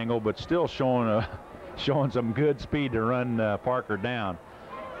bit of an angle, but still showing some good speed to run Parker down.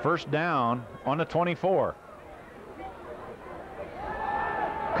 First down on the 24.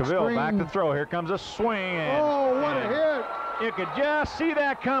 Cavill back to throw. Here comes a swing. And, what a hit. You could just see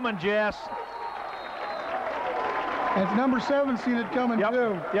that coming, Jess. It's number 7 seen it coming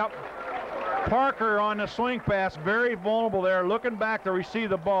too. Yep. Parker on the swing pass, very vulnerable there, looking back to receive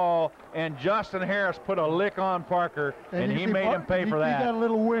the ball, and Justin Harris put a lick on Parker, and he made him pay for that. He got a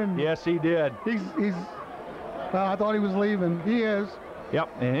little wind. Yes, he did. Well, I thought he was leaving. He is. Yep,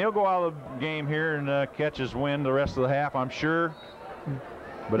 and he'll go out of the game here and catch his wind the rest of the half, I'm sure.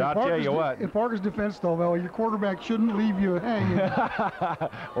 But I'll tell you what. In Parker's defense, though, your quarterback shouldn't leave you hanging.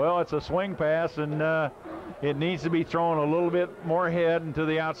 Well, it's a swing pass, and it needs to be thrown a little bit more head and to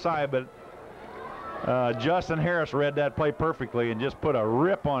the outside, but Justin Harris read that play perfectly and just put a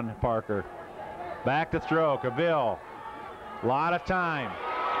rip on Parker. Back to throw, Cavill. A lot of time.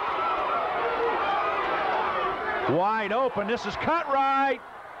 Wide open, this is cut right.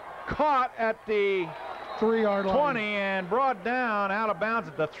 Caught at the 3-yard line. 20 and brought down out of bounds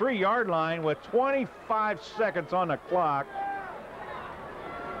at the 3-yard line with 25 seconds on the clock.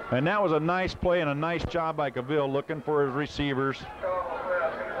 And that was a nice play and a nice job by Cavill looking for his receivers.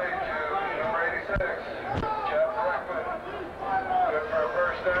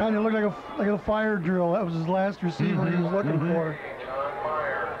 Kind of looked like a fire drill. That was his last receiver he was looking for.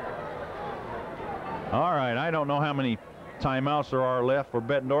 All right, I don't know how many timeouts there are left for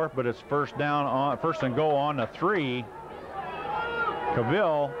Bettendorf, but it's first and goal on the 3.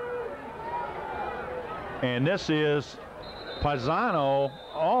 Cavill, and this is Pisano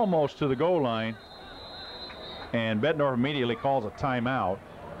almost to the goal line, and Bettendorf immediately calls a timeout.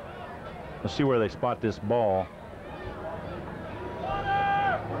 Let's see where they spot this ball.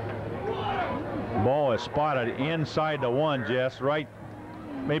 Ball is spotted inside the 1, Jess, right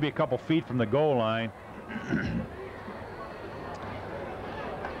maybe a couple feet from the goal line.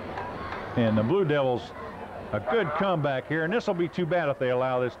 And the Blue Devils, a good comeback here, and this will be too bad if they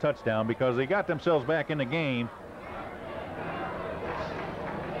allow this touchdown because they got themselves back in the game.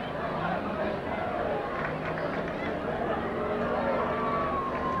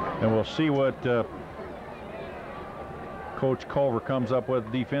 And we'll see what Coach Culver comes up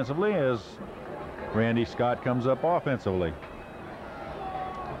with defensively as Randy Scott comes up offensively.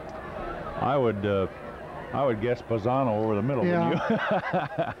 I would guess Pisano over the middle, wouldn't you?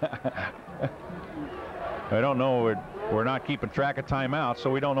 I don't know. We're not keeping track of timeouts, so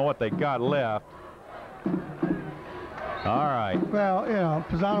we don't know what they got left. All right. Well,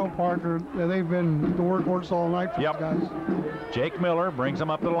 Pisano, Parker, they've been the workhorse all night for these guys. Jake Miller brings them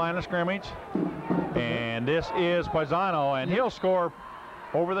up to the line of scrimmage. And this is Pisano, and he'll score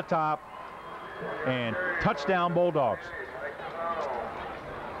over the top. And touchdown Bulldogs.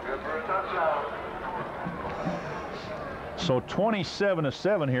 So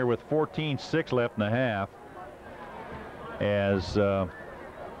 27-7 here with 14:06 left in the half as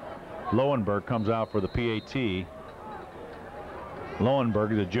Lowenberg comes out for the PAT.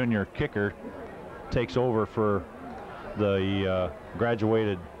 Lowenberg, the junior kicker, takes over for the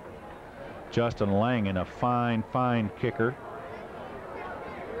graduated Justin Langen, a fine kicker.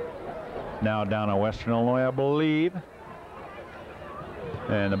 Now down in Western Illinois, I believe.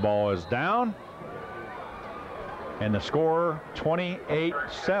 And the ball is down. And the score,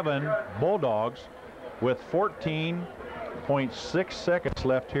 28-7 Bulldogs with 14.6 seconds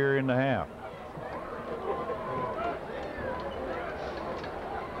left here in the half.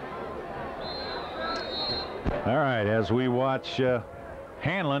 All right, as we watch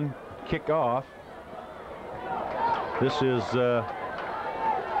Hanlon kick off, this is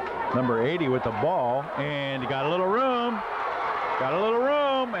number 80 with the ball, and he got a little room,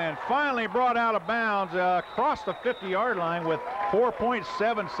 and finally brought out of bounds across the 50-yard line with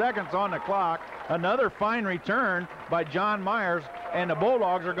 4.7 seconds on the clock. Another fine return by John Myers, and the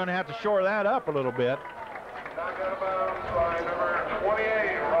Bulldogs are going to have to shore that up a little bit.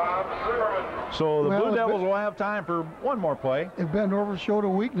 So the Blue Devils will have time for one more play. If Bettendorf showed a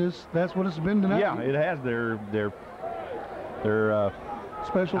weakness, that's what it's been tonight. Yeah, it has. They're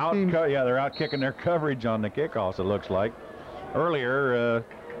special teams. They're out kicking their coverage on the kickoffs, it looks like. Earlier,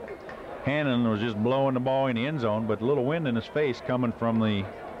 Hannon was just blowing the ball in the end zone, but a little wind in his face coming from the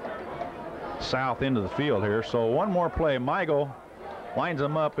south end of the field here. So one more play. Michael lines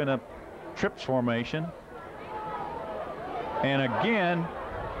them up in a trips formation. And again,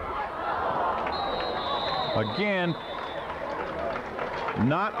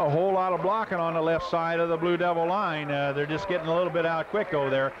 Not a whole lot of blocking on the left side of the Blue Devil line. They're just getting a little bit out quick over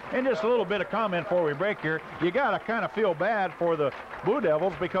there. And just a little bit of comment before we break here. You got to kind of feel bad for the Blue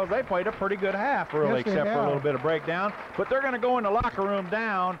Devils because they played a pretty good half, really, yes, except for a little bit of breakdown. But they're going to go in the locker room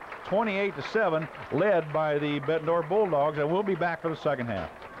down 28-7, led by the Bettendorf Bulldogs, and we'll be back for the second half.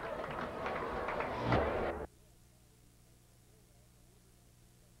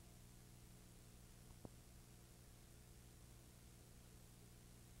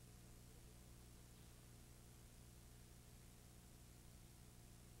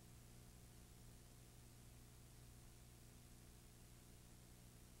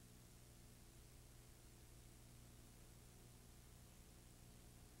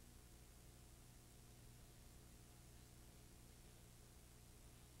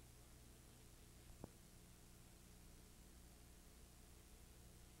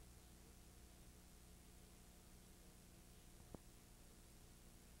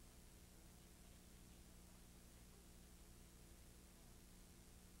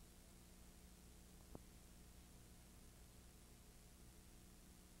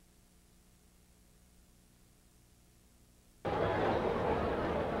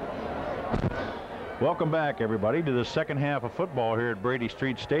 Welcome back, everybody, to the second half of football here at Brady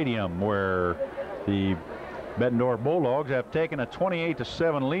Street Stadium, where the Bettendorf Bulldogs have taken a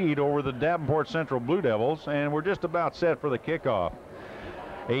 28-7 lead over the Davenport Central Blue Devils, and we're just about set for the kickoff.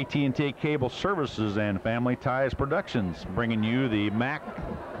 AT&T Cable Services and Family Ties Productions bringing you the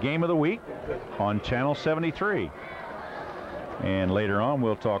MAC Game of the Week on Channel 73. And later on,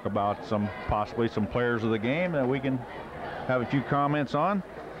 we'll talk about possibly some players of the game that we can have a few comments on.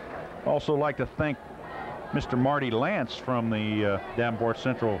 Also like to thank Mr. Marty Lance from the Davenport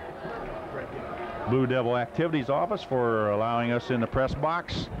Central Blue Devil Activities Office for allowing us in the press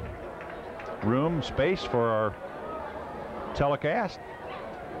box room space for our telecast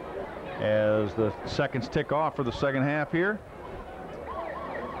as the seconds tick off for the second half here.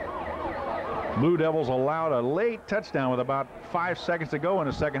 Blue Devils allowed a late touchdown with about 5 seconds to go in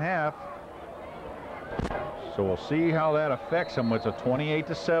the second half. So we'll see how that affects them. It's a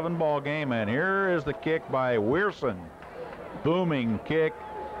 28-7 ball game, and here is the kick by Weirson. Booming kick.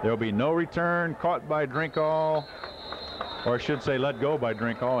 There'll be no return. Caught by Drinkall, or I should say let go by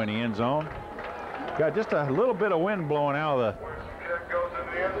Drinkall in the end zone. Got just a little bit of wind blowing out of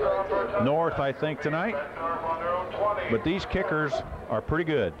the north, I think, tonight. But these kickers are pretty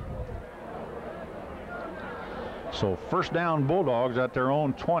good. So first down, Bulldogs at their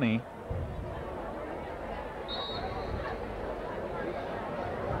own 20.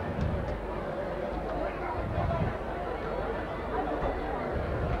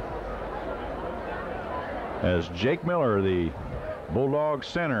 As Jake Miller, the Bulldog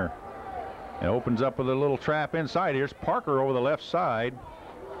center, and opens up with a little trap inside. Here's Parker over the left side.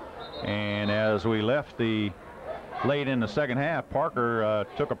 And as we left late in the second half, Parker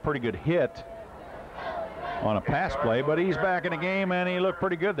took a pretty good hit on a pass play, but he's back in the game, and he looked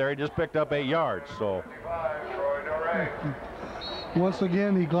pretty good there. He just picked up 8 yards. So once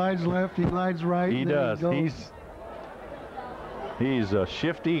again, he glides left, he glides right. He does. He's a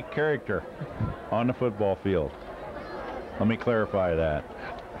shifty character on the football field. Let me clarify that.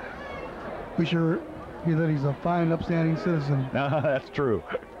 We sure hear that he's a fine, upstanding citizen. That's true.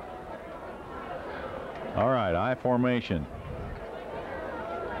 All right, I formation.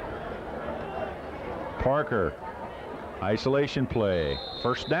 Parker, isolation play.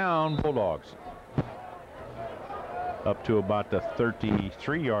 First down, Bulldogs. Up to about the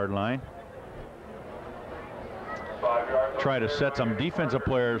 33-yard line. Try to set some defensive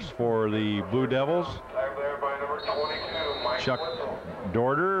players for the Blue Devils. Chuck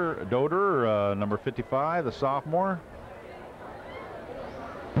Doder, number 55, the sophomore.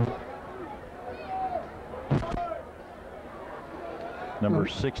 Number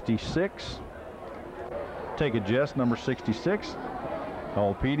 66. Take a Jess, number 66.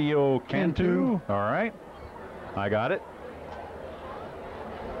 Elpidio Cantu. All right. I got it.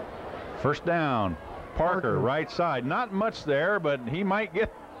 First down. Parker, right side. Not much there, but he might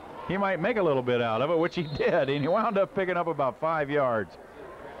make a little bit out of it, which he did, and he wound up picking up about 5 yards.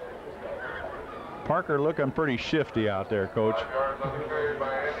 Parker looking pretty shifty out there, Coach.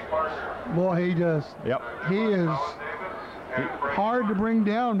 Boy, he does. Yep. He is hard to bring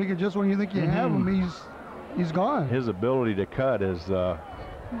down because just when you think you have him, he's gone. His ability to cut is,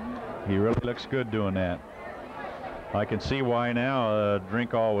 he really looks good doing that. I can see why now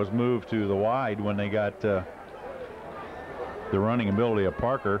Drinkall was moved to the wide when they got the running ability of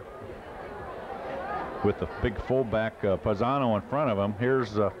Parker with the big fullback Pisano in front of him.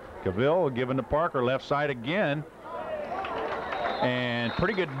 Here's Cavill given to Parker, left side again. And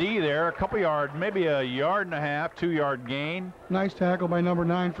pretty good D there, a couple yards, maybe a yard and a half, 2-yard gain. Nice tackle by number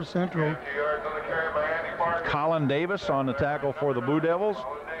 9 for Central. 2 yards on the carry by Andy Parker. Colin Davis on the tackle for the Blue Devils.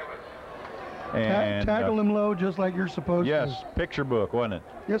 And tackle him low just like you're supposed to. yes, picture book, wasn't it?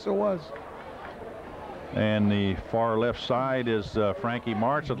 Yes, it was. And the far left side is Frankie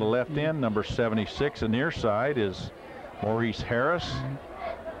March at the left end. Number 76 on the near side is Maurice Harris.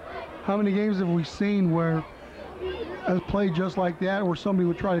 How many games have we seen where a play just like that, where somebody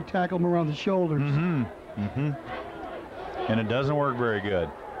would try to tackle him around the shoulders? And it doesn't work very good.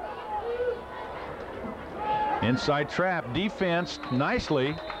 Inside trap, defense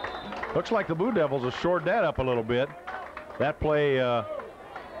nicely. Looks like the Blue Devils have shored that up a little bit. That play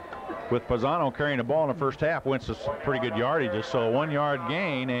with Pisano carrying the ball in the first half went to some pretty good yardages. So a 1-yard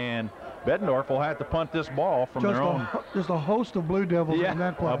gain, and Bettendorf will have to punt this ball from their own. Just a host of Blue Devils in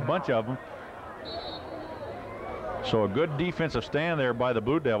that play. A bunch of them. So a good defensive stand there by the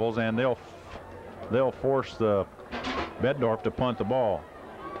Blue Devils, and they'll force the Bettendorf to punt the ball.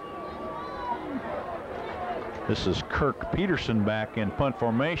 This is Kirk Peterson back in punt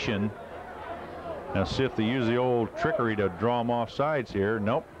formation. Now see if they use the old trickery to draw them off sides here.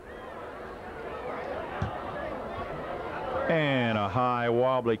 Nope. And a high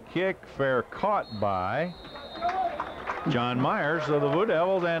wobbly kick, fair caught by John Myers of the Blue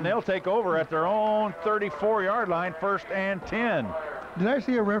Devils, and they'll take over at their own 34-yard line, 1st and 10. Did I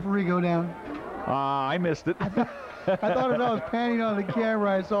see a referee go down? I missed it. I thought as I was panning on the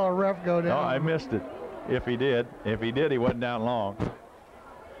camera, I saw a ref go down. Oh, I missed it. If he did, he wasn't down long.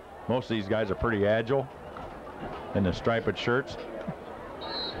 Most of these guys are pretty agile in the striped shirts.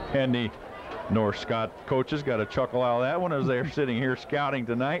 And the North Scott coaches got a chuckle out of that one as they're sitting here scouting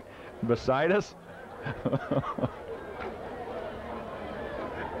tonight beside us.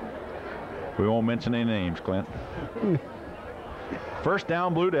 We won't mention any names, Clint. First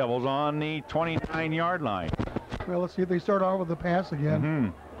down, Blue Devils on the 29-yard line. Well, let's see if they start off with the pass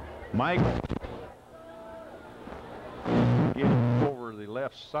again. Mike gets over the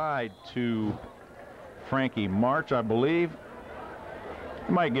left side to Frankie March, I believe.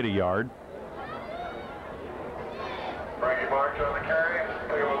 Might get a yard. Frankie March on the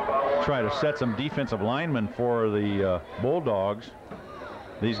carry. Try to set some defensive linemen for the Bulldogs.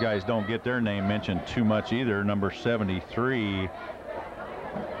 These guys don't get their name mentioned too much either. Number 73,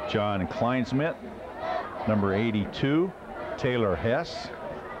 John Kleinsmith. Number 82, Taylor Hess.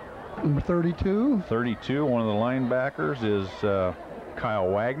 Number 32. 32, one of the linebackers is Kyle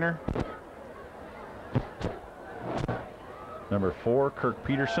Wagner. Number 4, Kirk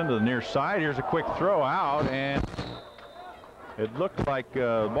Peterson to the near side. Here's a quick throw out, and it looked like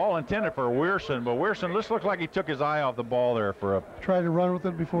ball intended for Weirson, but Weirson just looked like he took his eye off the ball there for a... Tried to run with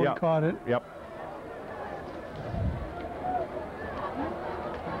it before he caught it. Yep.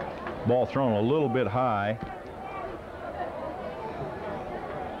 Ball thrown a little bit high.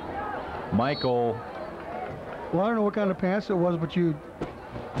 Michael. Well, I don't know what kind of pass it was, but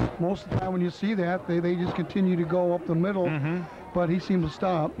most of the time when you see that, they just continue to go up the middle, but he seemed to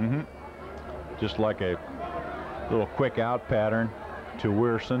stop. Just like a little quick out pattern to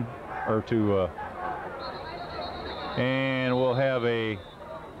Weirson, or to, and we'll have a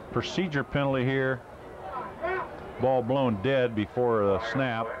procedure penalty here. Ball blown dead before the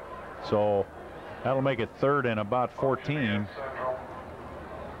snap, so that'll make it 3rd and about 14.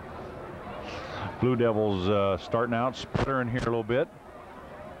 Blue Devils starting out, sputtering here a little bit.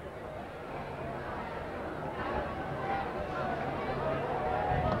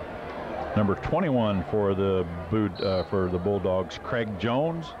 Number 21 for the Bulldogs, Craig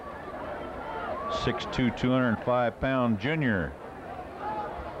Jones, 6'2", 205-pound junior.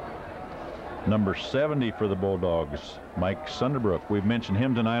 Number 70 for the Bulldogs, Mike Sunderbrook. We've mentioned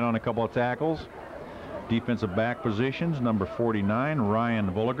him tonight on a couple of tackles. Defensive back positions, number 49,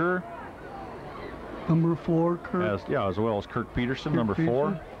 Ryan Vulliger. Number 4, Kirk. As well as Kirk Peterson, number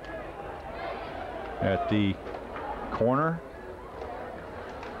 4. At the corner,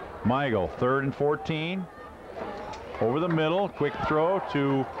 Michael, 3rd and 14. Over the middle, quick throw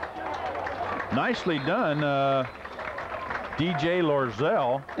to, nicely done, DJ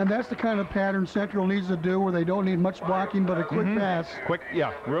Lorzell. And that's the kind of pattern Central needs to do, where they don't need much blocking but a quick pass.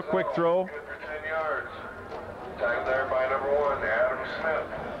 Real quick throw. 10 yards. Tagged there by number 1, Adam Smith.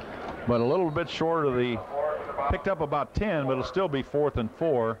 But a little bit short of the, picked up about 10, but it'll still be 4th and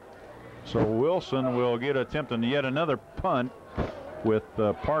 4. So Wilson will get attempting yet another punt with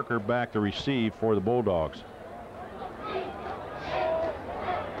Parker back to receive for the Bulldogs.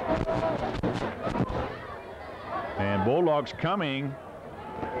 And Bulldogs coming,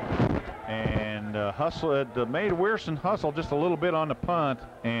 And made Weirson hustle just a little bit on the punt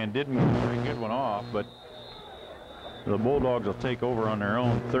and didn't get a very good one off, but the Bulldogs will take over on their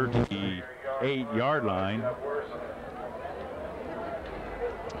own 38-yard line.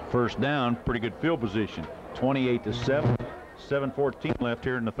 First down, pretty good field position. 28-7, 7:14 left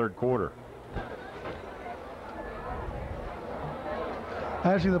here in the third quarter.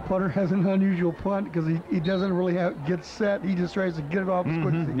 Actually, the punter has an unusual punt because he doesn't really get set. He just tries to get it off as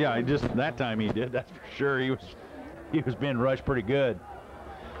quick as he can. Yeah, that time he did. That's for sure. He was being rushed pretty good.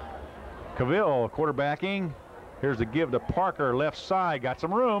 Cavill quarterbacking. Here's the give to Parker, left side. Got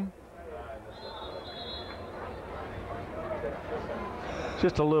some room.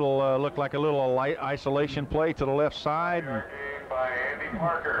 Just a little, looked like a little light isolation play to the left side.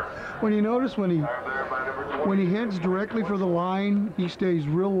 When you notice when he heads directly for the line, he stays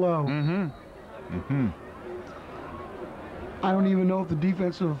real low. I don't even know if the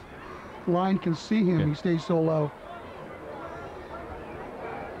defensive line can see him. He stays so low.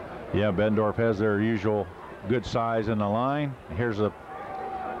 Yeah, Bettendorf has their usual good size in the line. Here's a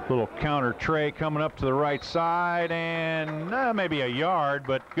little counter tray coming up to the right side, and maybe a yard,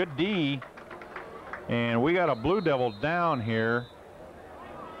 but good D. And we got a Blue Devil down here.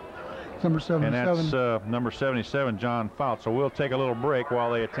 Number 77. And that's number 77, John Fout. So we'll take a little break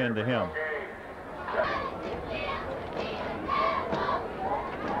while they attend to him.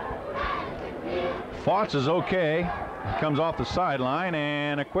 Fouts is okay. Comes off the sideline,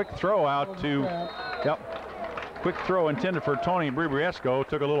 and a quick throw out to, quick throw intended for Tony Bribriesco.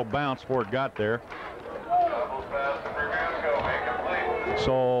 Took a little bounce before it got there.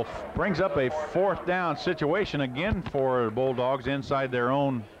 So brings up a fourth down situation again for the Bulldogs inside their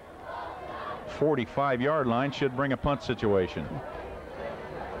own 45-yard line. Should bring a punt situation.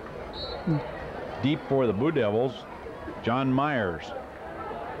 Deep for the Blue Devils, John Myers.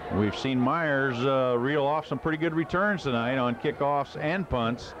 We've seen Myers reel off some pretty good returns tonight on kickoffs and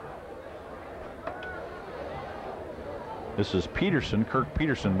punts. This is Peterson, Kirk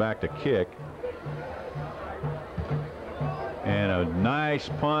Peterson, back to kick. And a nice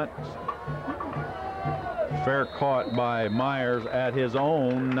punt. Fair caught by Myers at his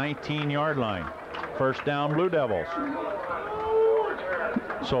own 19-yard line. First down, Blue Devils.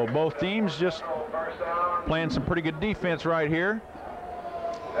 So both teams just playing some pretty good defense right here.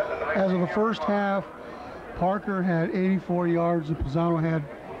 As of the first half, Parker had 84 yards and Pisano had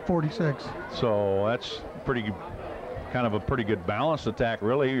 46. So that's kind of a pretty good balanced attack,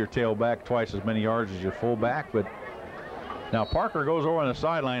 really. Your tailback twice as many yards as your fullback, but now Parker goes over on the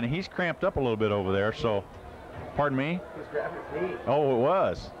sideline and he's cramped up a little bit over there. So, pardon me? He's grabbing his knee. Oh, it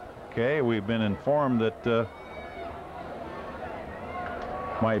was. Okay, we've been informed that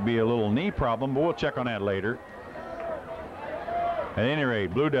might be a little knee problem, but we'll check on that later. At any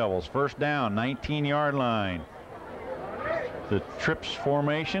rate, Blue Devils first down, 19-yard line. The trips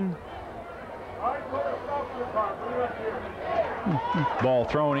formation. Ball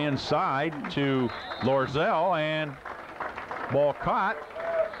thrown inside to Lorzell, and ball caught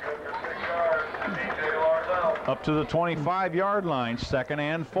up to the 25-yard line, 2nd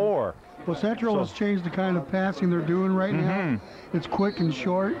and 4. Well, Central has changed the kind of passing they're doing right now. It's quick and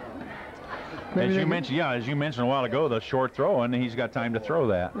short. As you mentioned a while ago, the short throw, and he's got time to throw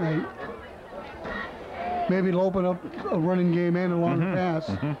that. Right. Maybe it'll open up a running game and a longer pass.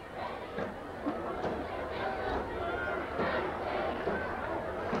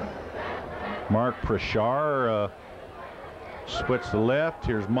 Mark Prashar splits the left.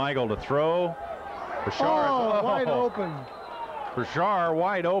 Here's Michael to throw. Prashar, wide open. Prashar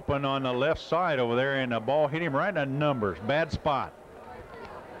wide open on the left side over there, and the ball hit him right in the numbers. Bad spot.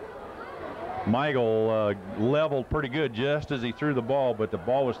 Michael leveled pretty good just as he threw the ball, but the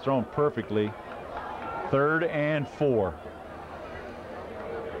ball was thrown perfectly. 3rd and 4.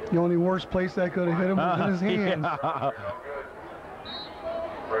 The only worst place that could have hit him was in his hands. Yeah.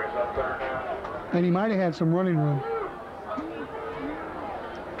 And he might have had some running room.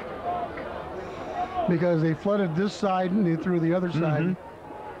 Because they flooded this side and they threw the other side.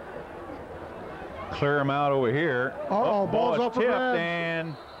 Clear him out over here. Ball's up for tipped grabs.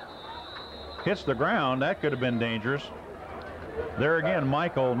 and hits the ground. That could have been dangerous. There again,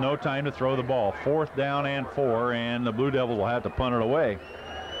 Michael, no time to throw the ball. 4th down and 4, and the Blue Devils will have to punt it away.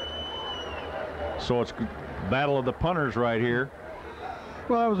 So it's battle of the punters right here.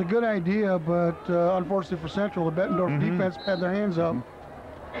 Well, it was a good idea, but unfortunately for Central, the Bettendorf defense had their hands up,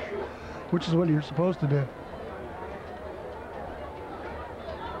 which is what you're supposed to do.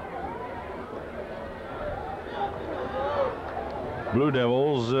 Blue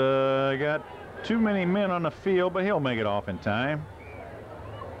Devils got too many men on the field, but he'll make it off in time.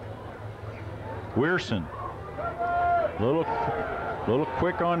 Weirson. Little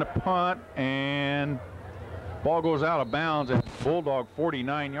quick on the punt, and ball goes out of bounds at Bulldog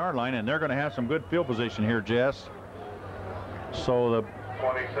 49-yard line, and they're going to have some good field position here, Jess. So the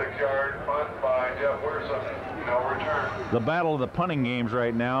 26-yard punt by Jeff Weirson. No return. The battle of the punting games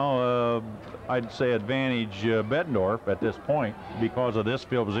right now, I'd say advantage Bettendorf at this point because of this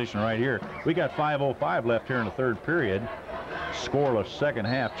field position right here. We got 5:05 left here in the third period. Scoreless second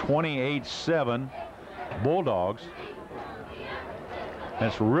half, 28-7 Bulldogs.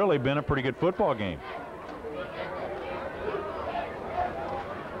 It's really been a pretty good football game.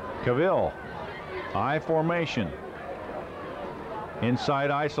 Cavill, I formation. Inside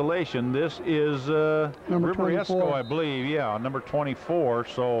isolation. This is number Ribriesco, 24. I believe. Yeah, number 24.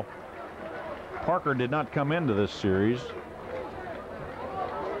 So Parker did not come into this series.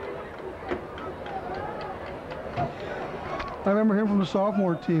 I remember him from the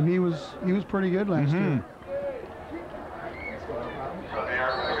sophomore team. He was pretty good last year. So the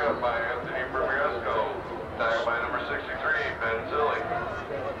arm pickup by Anthony Ribriesco. Tackled by number 63, Ben Zilli.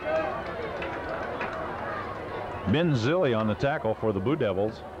 Ben Zilli on the tackle for the Blue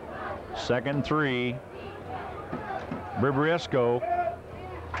Devils. 2nd and 3. Ribriesco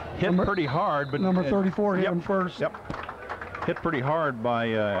hit pretty hard, but number 34 hit him first. Yep. Hit pretty hard by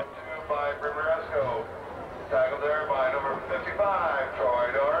By Ribriesco. Tackled there by number 55, Troy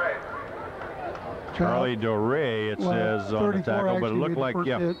Doré. Charlie Doré, it says on the tackle, but it looked like,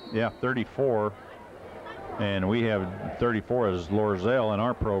 yeah, 34. And we have 34 as Lorzell in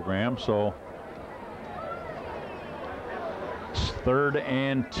our program, so it's 3rd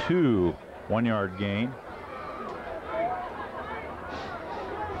and 2, 1-yard gain.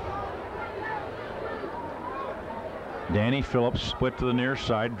 Danny Phillips split to the near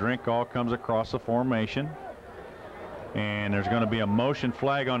side. Drinkall comes across the formation. And there's going to be a motion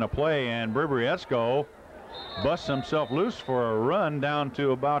flag on the play, and Ribriesco busts himself loose for a run down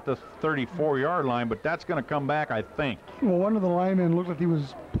to about the 34-yard line, but that's going to come back, I think. Well, one of the linemen looked like he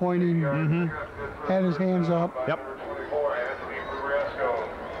was pointing, had his hands up. Yep.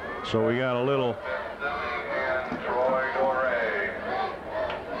 So we got a little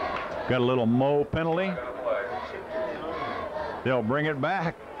Mo penalty. They'll bring it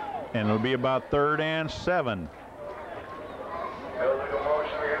back, and it'll be about 3rd and 7.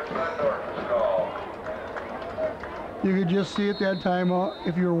 You could just see at that time,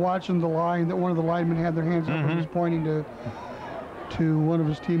 if you were watching the line, that one of the linemen had their hands up and was pointing to one of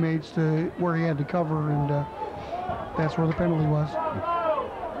his teammates to where he had to cover, and that's where the penalty was.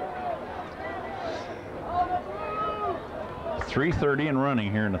 3:30 and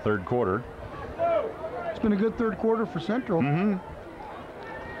running here in the third quarter. It's been a good third quarter for Central.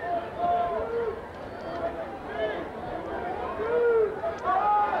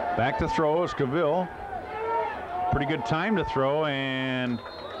 Back to throw is Cavill. Pretty good time to throw, and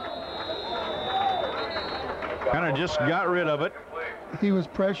kind of just got rid of it. He was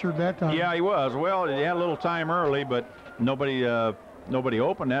pressured that time. Yeah, he was. Well, he had a little time early, but nobody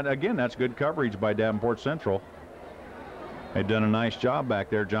opened that. Again, that's good coverage by Davenport Central. They've done a nice job back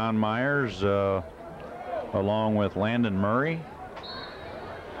there. John Myers along with Landon Murray.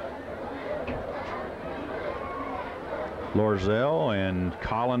 Lorzell and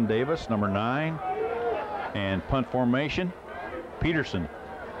Colin Davis, number 9. And punt formation, Peterson.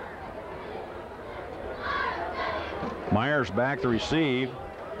 Myers back to receive.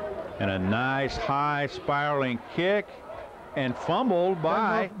 And a nice high spiraling kick. And fumbled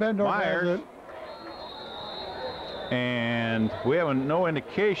by Bettendorf Myers. And we have no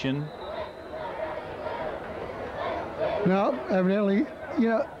indication. No, evidently,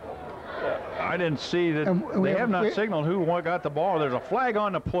 yeah. I didn't see that. They have not signaled who got the ball. There's a flag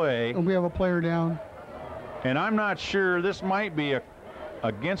on the play. And we have a player down. And I'm not sure, this might be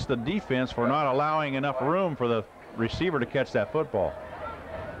against the defense for not allowing enough room for the receiver to catch that football.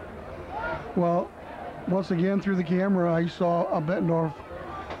 Well, once again through the camera, I saw a Bettendorf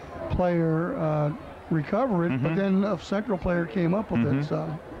player recover it, but then a Central player came up with it. So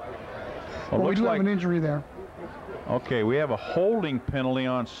well, we do have an injury there. Okay, we have a holding penalty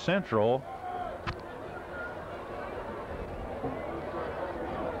on Central.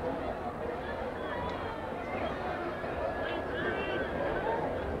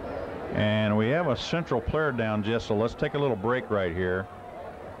 And we have a Central player down, Jess, so let's take a little break right here.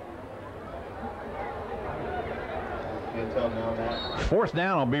 Fourth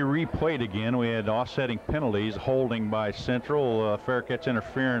down will be replayed again. We had offsetting penalties, holding by Central, fair catch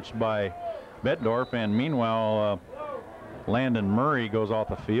interference by Bettendorf, and meanwhile Landon Murray goes off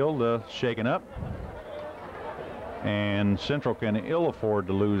the field, shaken up. And Central can ill afford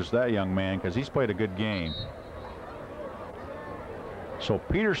to lose that young man because he's played a good game. So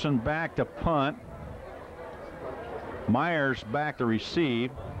Peterson back to punt. Myers back to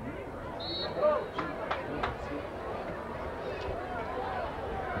receive.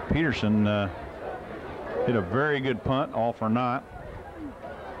 Peterson hit a very good punt, all for naught.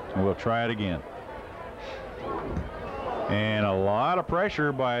 And we'll try it again. And a lot of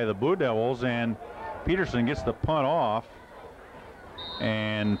pressure by the Blue Devils, and Peterson gets the punt off,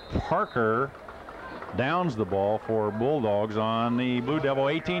 and Parker downs the ball for Bulldogs on the Blue Devil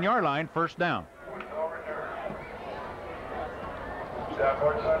 18-yard line, first down.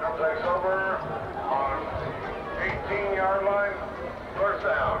 Davenport Central takes over on 18-yard line, first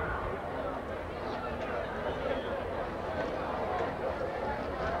down.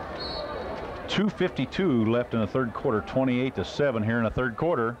 .252 left in the third quarter, 28-7 here in the third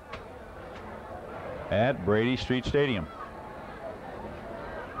quarter at Brady Street Stadium.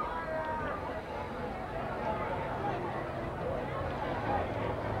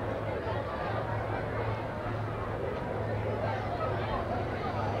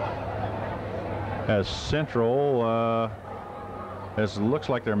 As Central, as it looks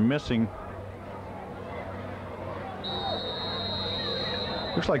like they're missing.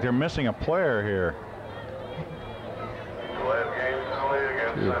 Looks like they're missing a player here. Delay of game penalty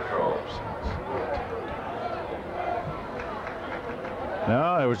against Central.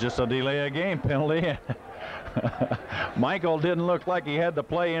 No, it was just a delay of game penalty. Michael didn't look like he had the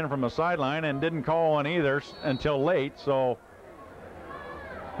play in from the sideline and didn't call one either until late. So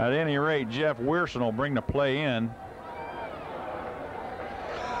at any rate, Jeff Weirson will bring the play in.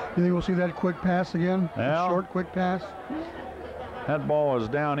 You think we'll see that quick pass again? Well, Short, quick pass? That ball is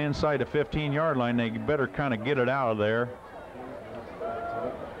down inside the 15-yard line. They better kind of get it out of there.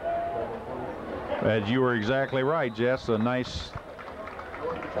 As you were exactly right, Jess. A nice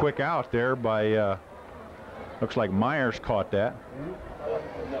quick out there by, looks like Myers caught that.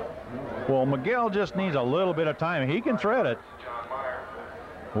 Well, Miguel just needs a little bit of time. He can thread it.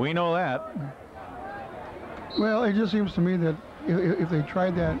 We know that. Well, it just seems to me that if they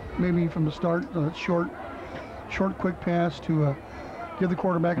tried that maybe from the start, short, quick pass to give the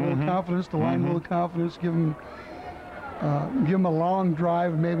quarterback a little confidence, the line a little confidence, give him a long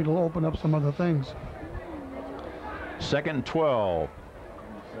drive, and maybe it'll open up some other things. 2nd and 12.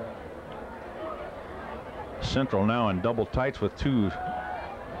 Central now in double tights with two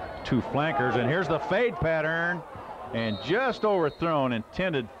flankers, and here's the fade pattern, and just overthrown,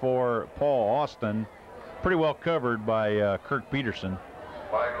 intended for Paul Austin. Pretty well covered by Kirk Peterson.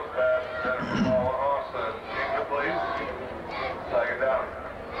 Michael's pass intended for Paul Austin. Incomplete. Second down.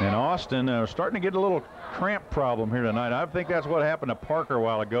 And Austin starting to get a little cramp problem here tonight. I think that's what happened to Parker a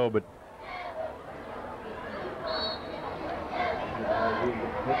while ago, but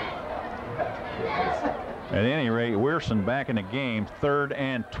at any rate, Weirson back in the game. 3rd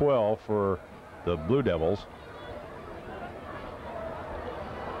and 12 for the Blue Devils.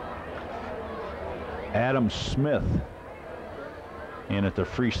 Adam Smith in at the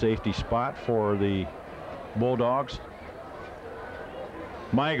free safety spot for the Bulldogs.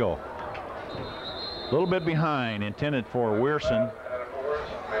 Michael, a little bit behind, intended for Weirson.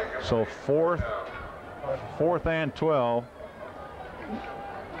 So 4th and 12.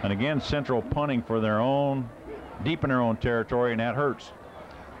 And again, Central punting for their own, deep in their own territory, and that hurts.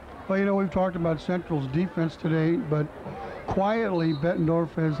 Well, you know, we've talked about Central's defense today, but quietly, Bettendorf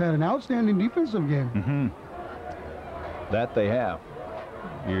has had an outstanding defensive game. That they have.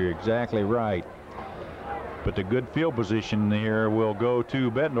 You're exactly right. But the good field position here will go to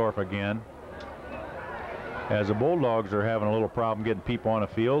Bettendorf again, as the Bulldogs are having a little problem getting people on the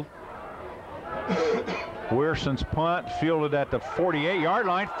field. Wearson's punt fielded at the 48-yard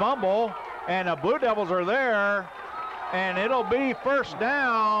line, fumble, and the Blue Devils are there, and it'll be first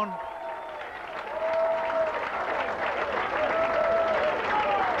down.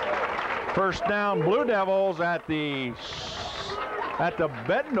 First down, Blue Devils at the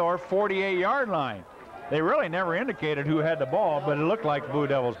Bettendorf 48-yard line. They really never indicated who had the ball, but it looked like the Blue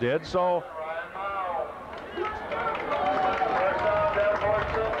Devils did. So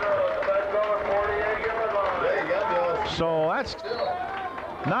that's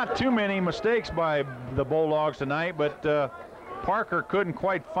not too many mistakes by the Bulldogs tonight, but Parker couldn't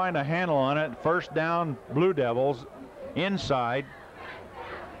quite find a handle on it. First down, Blue Devils inside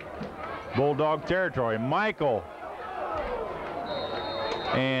Bulldog territory. Michael.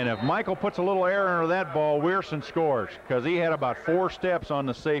 And if Michael puts a little air under that ball, Weirson scores, because he had about 4 steps on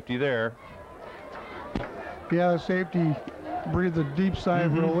the safety there. Yeah, the safety breathed a deep sigh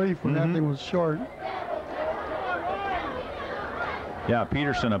of relief when that thing was short. Yeah,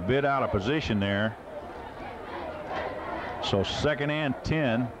 Peterson a bit out of position there. So 2nd and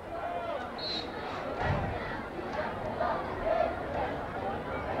 10.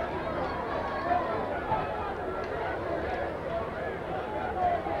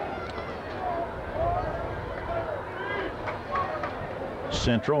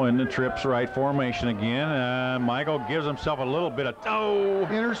 Central in the trips right formation again. Michael gives himself a little bit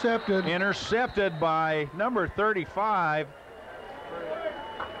of intercepted by number 35,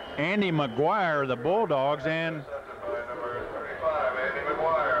 Andy McGuire, the Bulldogs. And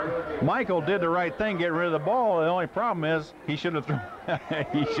Michael did the right thing, getting rid of the ball. The only problem is he should have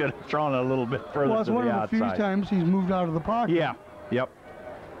thrown it a little bit further to the outside. Well, it's one of the few times he's moved out of the pocket. Yeah. Yep.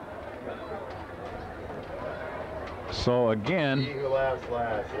 So again, He who laughs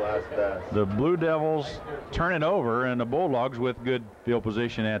last best. the Blue Devils turn it over, and the Bulldogs with good field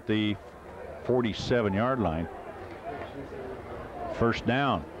position at the 47-yard line. 1st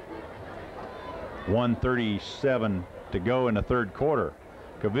down. 1:37 to go in the 3rd quarter.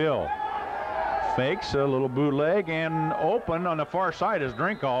 Cavill fakes a little bootleg, and open on the far side is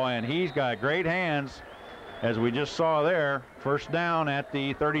Drinkall, and he's got great hands, as we just saw there. 1st down at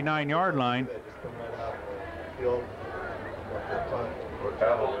the 39-yard line.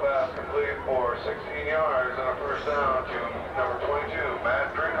 Apple's pass complete for 16 yards and a 1st down to number 22,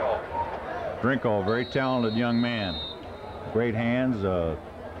 Matt Drinkall. Drinkall, very talented young man. Great hands.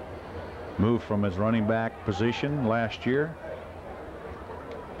 Moved from his running back position last year.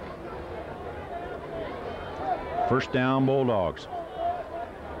 1st down, Bulldogs.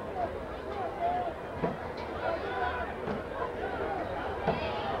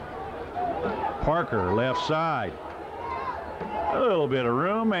 Parker, left side. A little bit of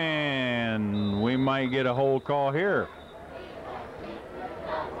room, and we might get a hold call here.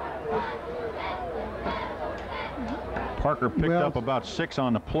 Parker picked up about 6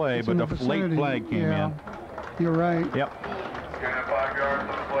 on the play, but the late flag came in. You're right. Yep. Gain of 5 yards on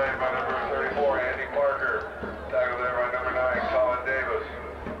the play by number 34, Andy Parker. Tackled there by number 9, Colin Davis.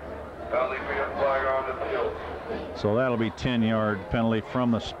 Penalty flag on the field. So that'll be 10-yard penalty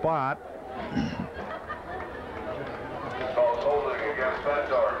from the spot. Calls holding against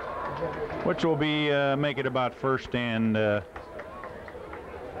Bettendorf. Which will be make it about 1st and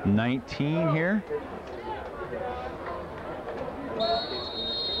 19 here.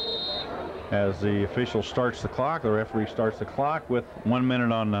 As the official starts the clock, the referee starts the clock with 1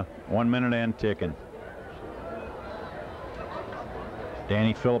 minute on the 1 minute and ticking.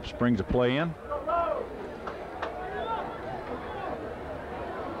 Danny Phillips brings a play in.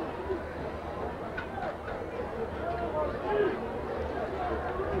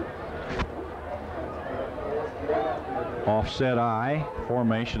 Offset I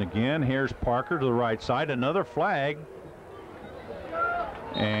formation again. Here's Parker to the right side. Another flag.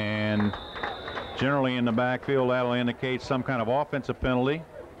 And generally in the backfield, that'll indicate some kind of offensive penalty.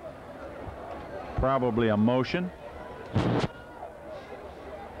 Probably a motion. Number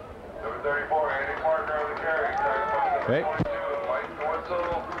 34, Andy Parker on the carry. Okay. 22, Mike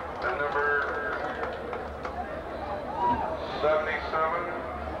Wetzel. And number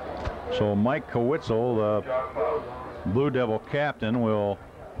 77. So Mike Kowitzel, the Blue Devil captain, will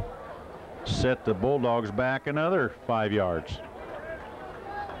set the Bulldogs back another 5 yards.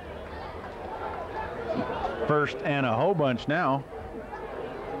 1st and a whole bunch now.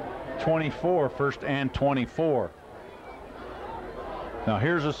 24, 1st and 24. Now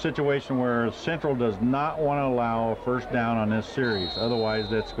here's a situation where Central does not want to allow a 1st down on this series.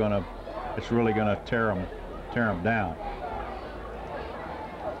 Otherwise, it's really gonna tear them down.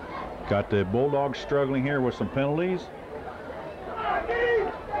 Got the Bulldogs struggling here with some penalties.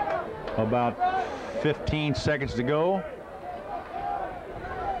 About 15 seconds to go.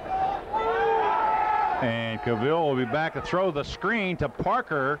 And Cavill will be back to throw the screen to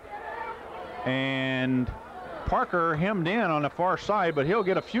Parker. And Parker hemmed in on the far side, but he'll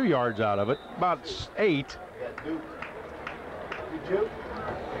get a few yards out of it, about 8.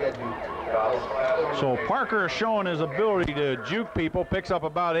 So Parker is showing his ability to juke people, picks up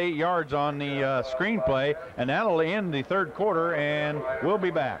about 8 yards on the screenplay, and that'll end the 3rd quarter, and we'll be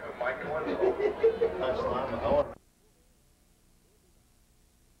back.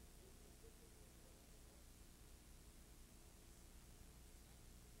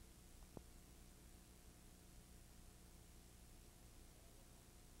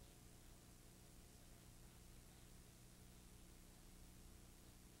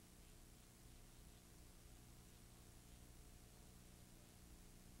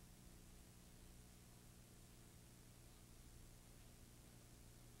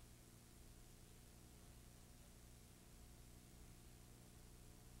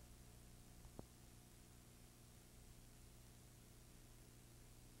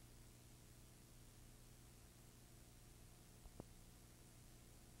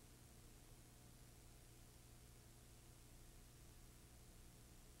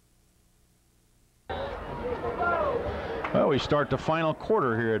 Well, we start the final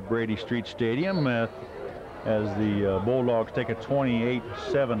quarter here at Brady Street Stadium as the Bulldogs take a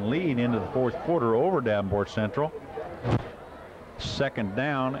 28-7 lead into the fourth quarter over Davenport Central. Second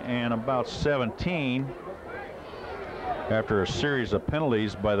down and about 17 after a series of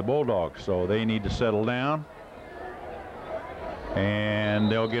penalties by the Bulldogs, so they need to settle down, and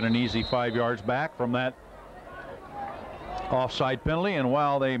they'll get an easy 5 yards back from that offside penalty. And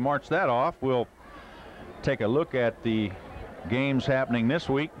while they march that off, we'll take a look at the games happening this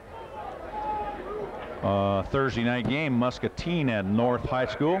week. Thursday night game, Muscatine at North High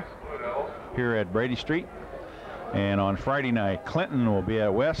School here at Brady Street. And on Friday night, Clinton will be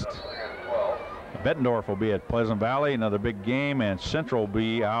at West. Bettendorf will be at Pleasant Valley, another big game. And Central will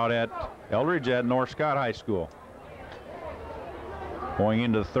be out at Eldridge at North Scott High School. Going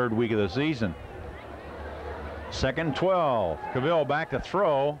into the third week of the season. Second and 12. Cavill back to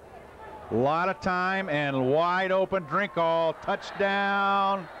throw. A lot of time and wide open. Drinkall,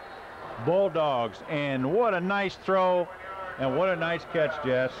 touchdown, Bulldogs. And what a nice throw and what a nice catch,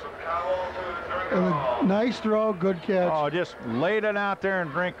 Jess. And a nice throw, good catch. Oh, just laid it out there,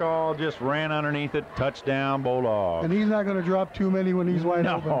 and Drinkall just ran underneath it. Touchdown, Bulldogs. And he's not going to drop too many when he's wide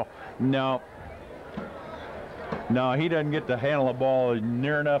open. No, he doesn't get to handle the ball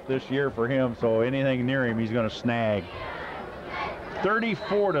near enough this year for him, so anything near him he's going to snag.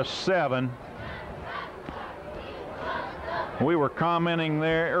 34-7. We were commenting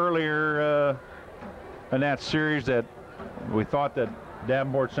there earlier in that series that we thought that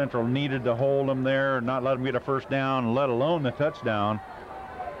Davenport Central needed to hold them there, not let them get a first down, let alone the touchdown.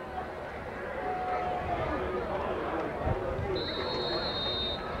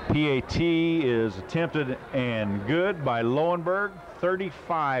 PAT is attempted and good by Lowenberg.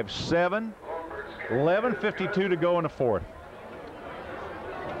 35-7. 11:52 to go in the fourth.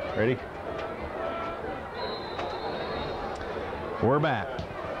 Ready? We're back.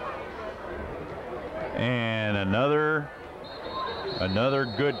 And another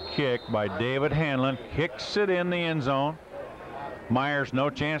good kick by David Hanlon. Kicks it in the end zone. Myers no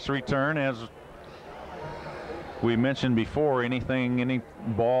chance to return. As we mentioned before, any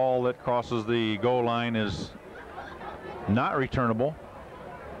ball that crosses the goal line is not returnable.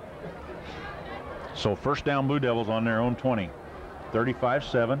 So first down, Blue Devils on their own 20.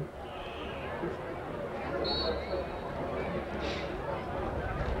 35-7.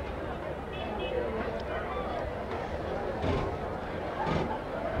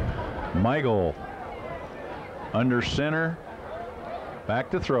 Michael under center,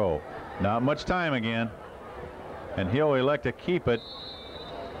 back to throw. Not much time again, and he'll elect to keep it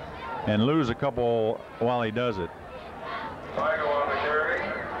and lose a couple while he does it. Michael on the carry.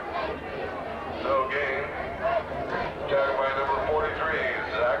 No gain. Tackled by number 43,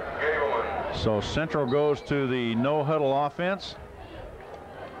 Zach Gableman. So Central goes to the no huddle offense.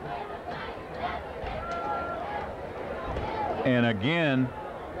 And again,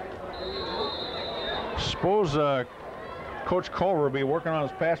 suppose Coach Culver will be working on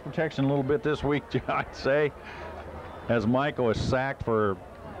his pass protection a little bit this week, I'd say, as Michael is sacked for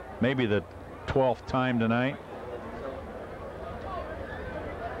maybe the 12th time tonight.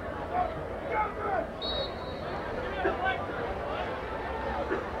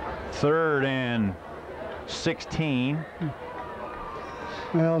 Third and 16.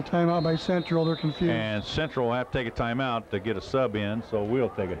 Well, timeout by Central. They're confused. And Central will have to take a timeout to get a sub in, so we'll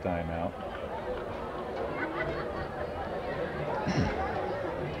take a timeout.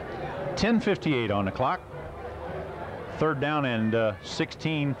 10:58 on the clock. Third down and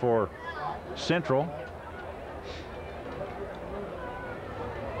 16 for Central.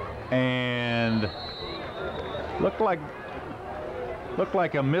 And looked like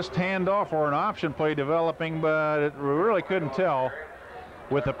a missed handoff or an option play developing, but we really couldn't tell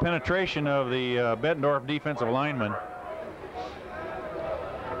with the penetration of the Bettendorf defensive lineman.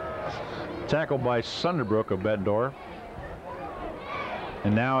 Tackled by Sunderbrook of Bettendorf.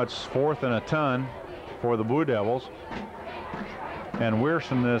 And now it's 4th and a ton for the Blue Devils. And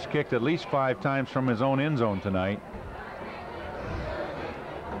Weirson has kicked at least 5 times from his own end zone tonight.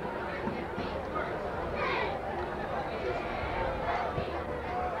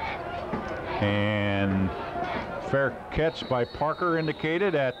 And fair catch by Parker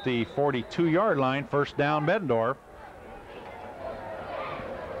indicated at the 42-yard line. First down, Bettendorf.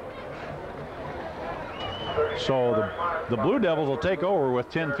 So the Blue Devils will take over with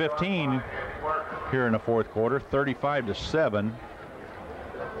 10:15 here in the fourth quarter, 35-7.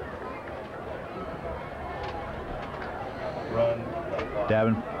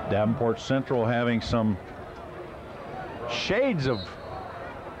 Davenport Central having some shades of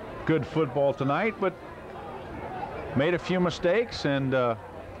good football tonight, but made a few mistakes and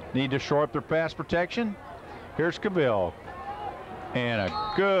need to shore up their pass protection. Here's Cavill. And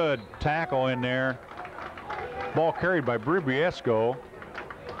a good tackle in there. Ball carried by Bribriesco.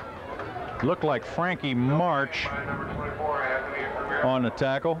 Looked like Frankie March on the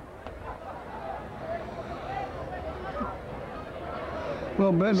tackle.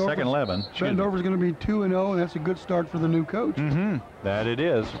 Well, Bettendorf, second 11. Bettendorf is going to be 2-0, and that's a good start for the new coach. That it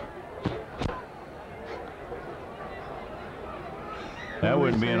is. That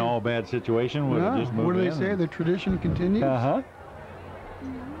wouldn't be an all bad situation. Would it just move what do they in? say? The tradition continues.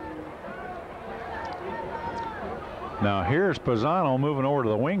 Now here's Pisano moving over to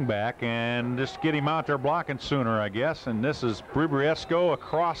the wing back and just get him out there blocking sooner, I guess. And this is Bribriesco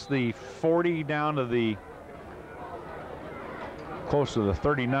across the 40 down to the close to the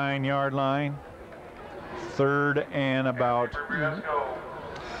 39-yard line. Third and about.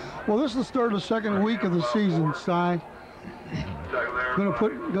 Well, this is the start of the second week of the season, Si. Gonna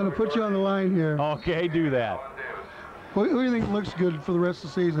put you on the line here. Okay, do that. Who do you think looks good for the rest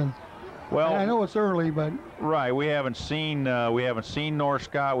of the season? Well, I know it's early, but right, we haven't seen North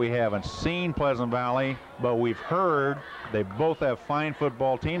Scott, we haven't seen Pleasant Valley, but we've heard they both have fine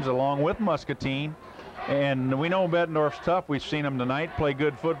football teams along with Muscatine, and we know Bettendorf's tough. We've seen them tonight play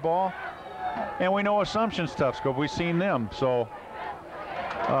good football, and we know Assumption's tough, Scope. We've seen them, so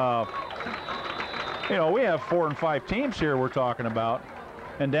you know, we have 4 and 5 teams here we're talking about,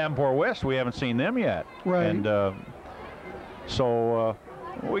 and Davenport West we haven't seen them yet, right? And so.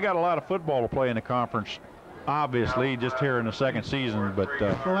 We got a lot of football to play in the conference, obviously, just here in the second season. But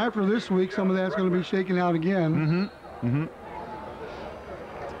well, after this week, some of that's going to be shaken out again.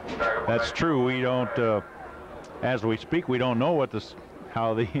 That's true. We don't, as we speak, we don't know what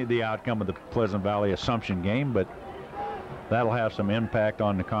how the outcome of the Pleasant Valley Assumption game, but that'll have some impact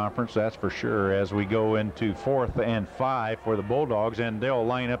on the conference, that's for sure, as we go into 4th and 5 for the Bulldogs, and they'll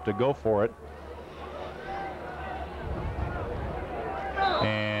line up to go for it.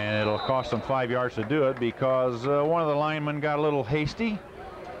 And it'll cost them 5 yards to do it because one of the linemen got a little hasty.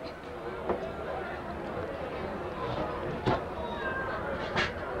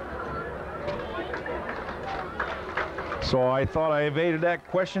 So I thought I evaded that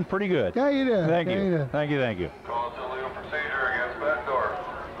question pretty good. Yeah, you did. Thank you you. did. Thank you. Thank you. Call to legal procedure against Bettendorf.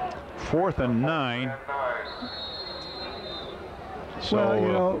 4th and 9. So,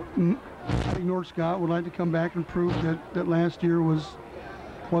 well, you know, I think North Scott would like to come back and prove that last year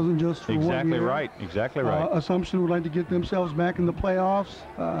wasn't just for 1 year. Exactly right. Exactly right. Assumption would like to get themselves back in the playoffs.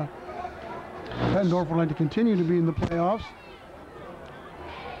 Bettendorf would like to continue to be in the playoffs.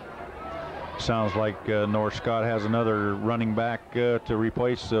 Sounds like North Scott has another running back to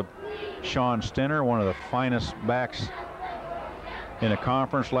replace Sean Stenner, one of the finest backs in the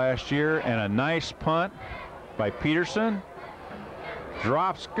conference last year, and a nice punt by Peterson.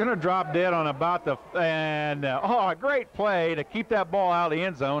 Gonna drop dead on about the, and oh, a great play to keep that ball out of the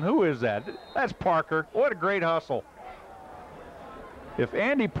end zone. Who is that? That's Parker. What a great hustle. If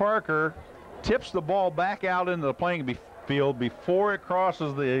Andy Parker tips the ball back out into the playing field before it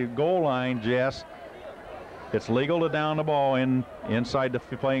crosses the goal line, Jess, it's legal to down the ball inside the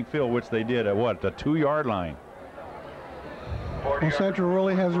playing field, which they did at what, the 2-yard line. Well, Central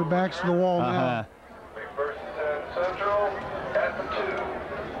really has their backs to the wall now. First and Central at the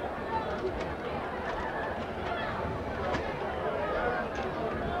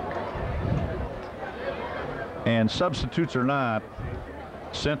 2. And substitutes or not,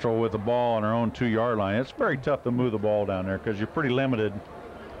 Central with the ball on their own 2-yard line. It's very tough to move the ball down there because you're pretty limited,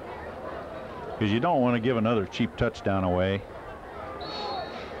 because you don't want to give another cheap touchdown away.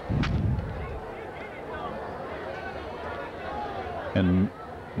 And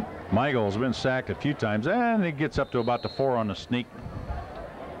Michael's been sacked a few times, and he gets up to about the 4 on the sneak.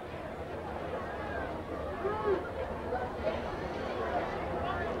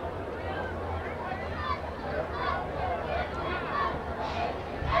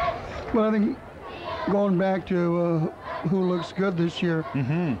 Well, I think going back to who looks good this year,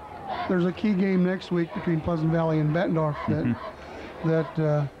 there's a key game next week between Pleasant Valley and Bettendorf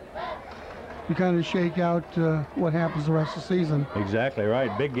that you kind of shake out what happens the rest of the season. Exactly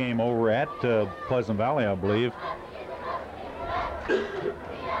right. Big game over at Pleasant Valley, I believe.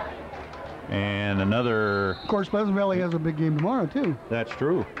 And another. Of course, Pleasant Valley has a big game tomorrow, too. That's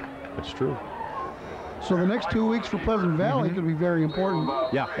true. That's true. So the next 2 weeks for Pleasant Valley could be very important.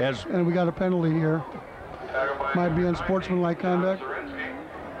 Yeah, and we got a penalty here. Might be unsportsmanlike conduct.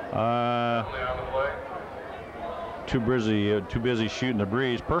 Too busy shooting the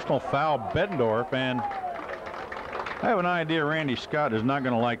breeze. Personal foul, Bettendorf, and I have an idea Randy Scott is not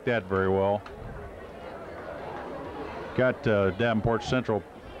going to like that very well. got Davenport Central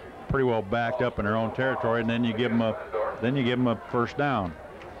pretty well backed up in their own territory, and then you give them a first down.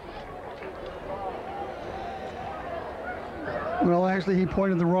 Well, actually, he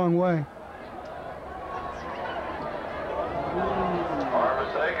pointed the wrong way. Our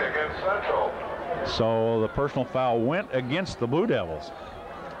mistake against Central. So the personal foul went against the Blue Devils.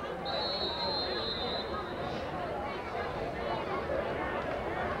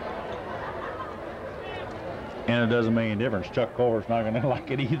 And it doesn't make any difference. Chuck Culver's not going to like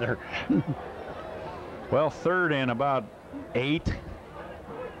it either. Well, 3rd and about 8.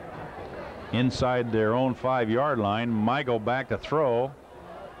 Inside their own 5-yard line. Michael back to throw. A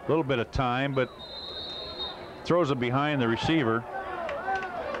little bit of time, but throws it behind the receiver.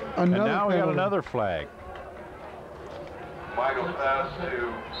 And now we got another flag. Michael's pass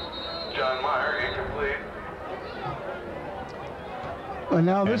to John Meyer, incomplete. And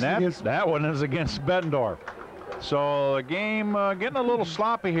now this that one is against Bettendorf. So the game getting a little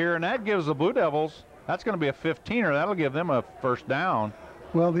sloppy here, and that gives the Blue Devils, that's going to be a 15er. That'll give them a first down.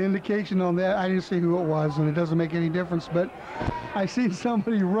 Well, the indication on that, I didn't see who it was, and it doesn't make any difference, but I seen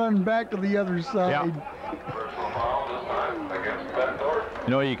somebody run back to the other side. Yeah. Personal foul this time against Bettendorf. You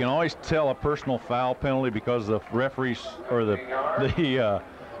know, you can always tell a personal foul penalty because the referees or the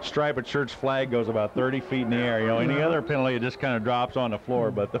striped shirts flag goes about 30 feet in the air. You know, any other penalty, it just kind of drops on the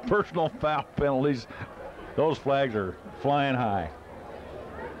floor, but the personal foul penalties, those flags are flying high.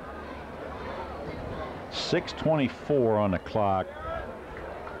 6:24 on the clock.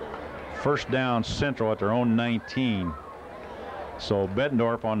 First down Central at their own 19. So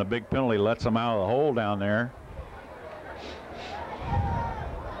Bettendorf on the big penalty lets them out of the hole down there.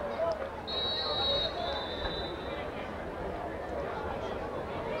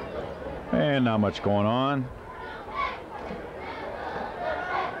 And not much going on.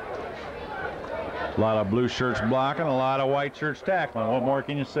 A lot of blue shirts blocking, a lot of white shirts tackling. What more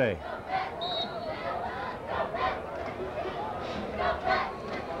can you say?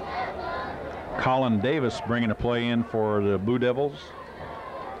 Colin Davis bringing a play in for the Blue Devils.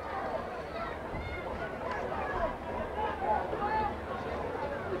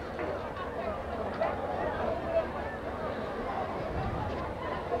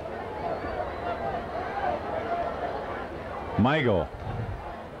 Michael,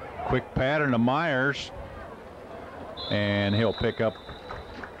 quick pattern to Myers, and he'll pick up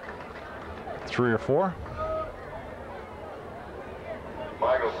 3 or 4.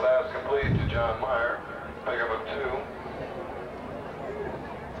 Michael's pass complete to John Meyer. Pick up a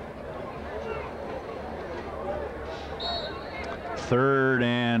 2. 3rd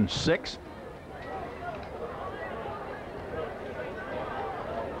and 6.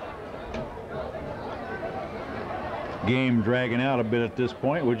 Game dragging out a bit at this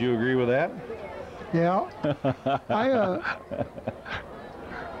point. Would you agree with that? Yeah.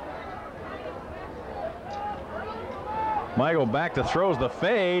 Michael back to throws the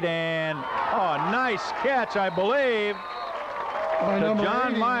fade, and nice catch, I believe, to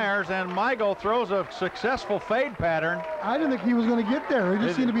John Myers, and Michael throws a successful fade pattern. I didn't think he was going to get there. He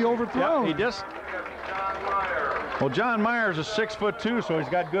just seemed to be overthrown. Yeah, he just. Well, John Myers is 6'2", so he's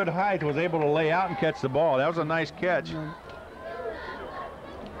got good height. Was able to lay out and catch the ball. That was a nice catch.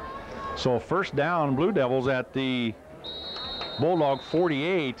 So first down, Blue Devils at the Bulldog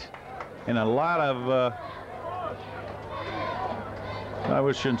 48, and a lot of.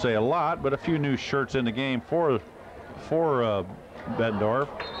 I shouldn't say a lot, but a few new shirts in the game for Bettendorf,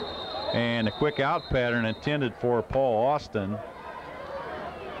 and a quick out pattern intended for Paul Austin. A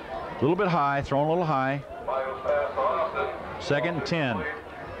little bit high, thrown a little high. 2nd and 10.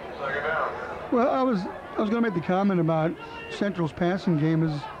 Well, I was going to make the comment about Central's passing game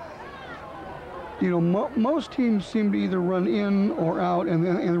is, you know, most teams seem to either run in or out, and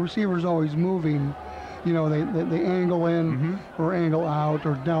the receiver's always moving. You know, they angle in or angle out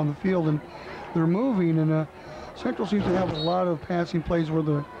or down the field, and they're moving. And Central seems to have a lot of passing plays where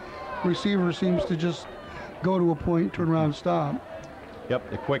the receiver seems to just go to a point, turn around, and stop. Yep,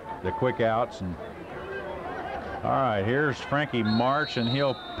 the quick outs. And all right, here's Frankie March, and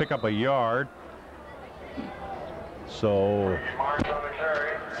he'll pick up a yard. So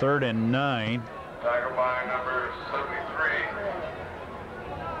 3rd and 9. Tackled by number 73.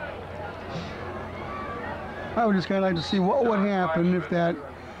 I would just kind of like to see what would happen if that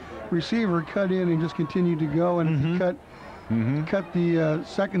receiver cut in and just continued to go, and cut the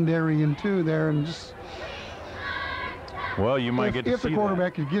secondary in two there, and just. Well, you might get to see if the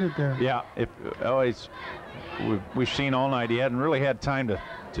quarterback could get it there. Yeah, we've seen all night he hadn't really had time to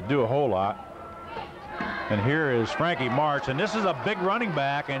do a whole lot. And here is Frankie March, and this is a big running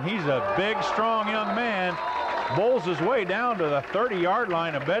back, and he's a big, strong young man. bowls his way down to the 30-yard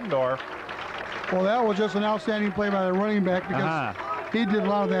line of Bettendorf. Well, that was just an outstanding play by the running back because he did a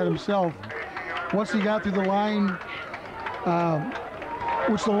lot of that himself. Once he got through the line,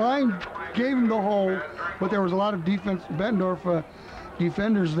 which the line gave him the hole, but there was a lot of Bettendorf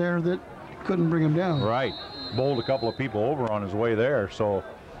defenders there that couldn't bring him down. Right. Bowled a couple of people over on his way there. So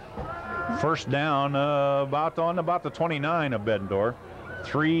first down about the 29 of Bettendorf.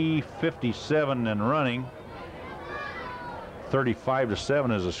 3:57 and running.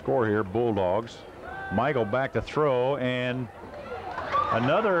 35-7 is the score here, Bulldogs. Michael back to throw, and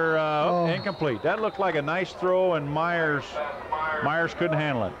another incomplete. That looked like a nice throw, and Myers couldn't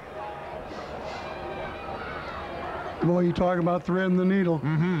handle it. Well, you talk about threading the needle.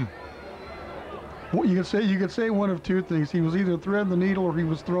 Mm-hmm. Well, you could say one of two things. He was either threading the needle or he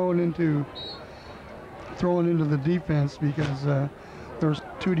was throwing into the defense, because there's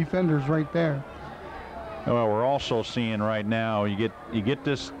two defenders right there. Well, we're also seeing right now, you get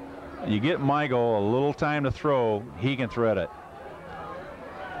Michael a little time to throw, he can thread it.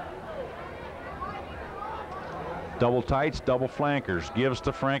 Double tights, double flankers. Gives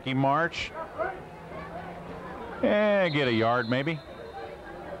to Frankie March. And get a yard maybe.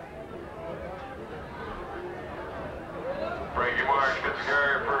 Frankie March gets a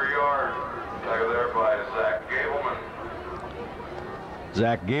carry for a yard. Tackle there by Zach Gableman.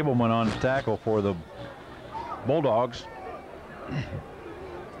 Zach Gableman on the tackle for the Bulldogs.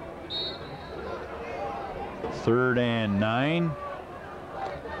 3rd and 9.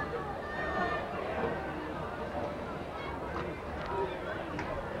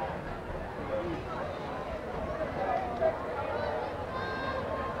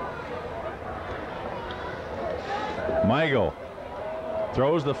 Michael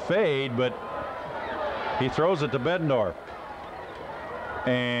throws the fade, but he throws it to Bettendorf.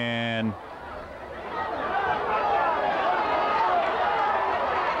 And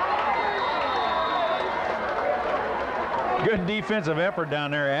good defensive effort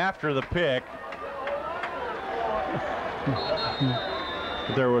down there after the pick.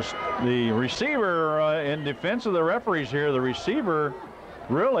 There was the receiver in defense of the referees here. The receiver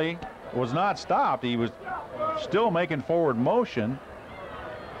really was not stopped. He was still making forward motion.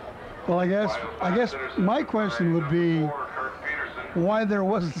 Well, I guess my question would be why there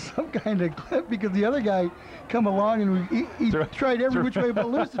wasn't some kind of clip, because the other guy come along and he tried every which way but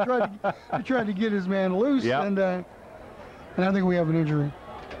loose to try to get his man loose. Yep. And I think we have an injury.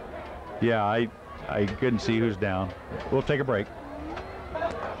 Yeah, I couldn't see who's down. We'll take a break.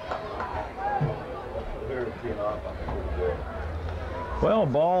 Well,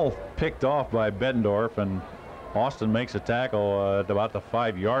 ball picked off by Bettendorf, and Austin makes a tackle at about the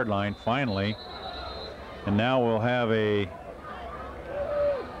 5-yard line finally. And now we'll have the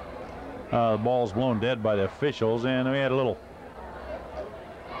ball's blown dead by the officials, and we had a little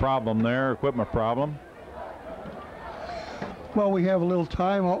problem there, equipment problem. Well, we have a little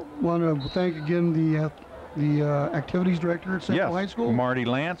time. I want to thank again the activities director at Central High School, Marty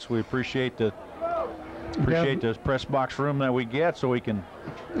Lance. We appreciate the press box room that we get, so we can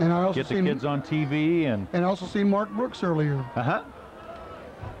get the kids on TV. And I also seen Mark Brooks earlier.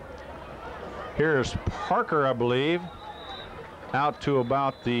 Here's Parker, I believe, out to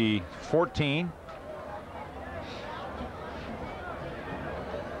about the 14.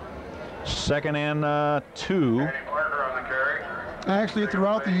 2nd and 2. Actually,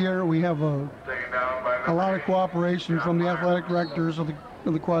 throughout the year, we have a lot of cooperation from the athletic directors of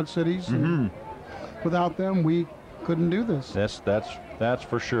the Quad Cities. Mm-hmm. Without them, we couldn't do this. That's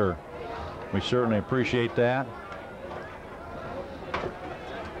for sure. We certainly appreciate that.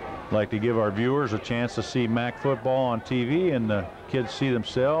 Like to give our viewers a chance to see MAC football on TV, and the kids see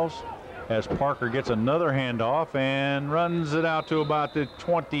themselves as Parker gets another handoff and runs it out to about the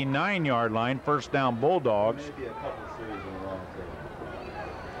 29-yard line. 1st down, Bulldogs.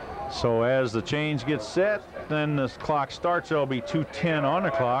 So as the chains get set, then the clock starts. There'll be 2:10 on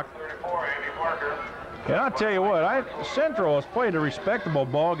the clock. And I'll tell you what, Central has played a respectable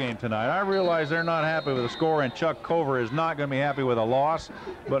ball game tonight. I realize they're not happy with the score, and Chuck Cover is not going to be happy with a loss.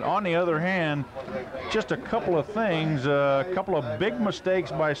 But on the other hand, just a couple of things, a couple of big mistakes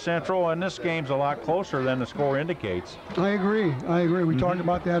by Central, and this game's a lot closer than the score indicates. I agree. We talked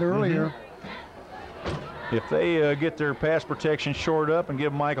about that earlier. If they get their pass protection shored up and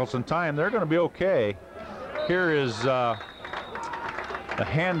give Michael some time, they're going to be okay. Here is a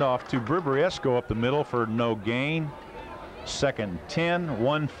handoff to Bribriesco up the middle for no gain. 2nd and 10,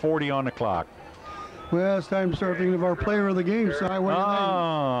 1:40 on the clock. Well, it's time to start thinking of our player of the game, Si. What do you think?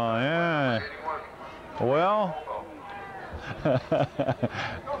 Oh, yeah. Well,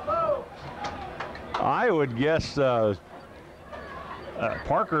 I would guess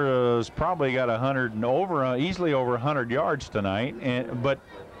Parker has probably got 100 and over, easily over 100 yards tonight, but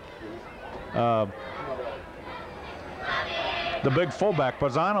the big fullback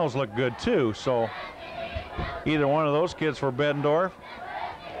Pazano's look good too. So either one of those kids for Bettendorf.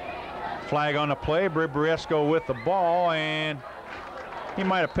 Flag on the play. Bribriesco with the ball, and he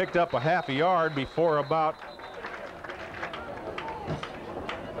might have picked up a half a yard before about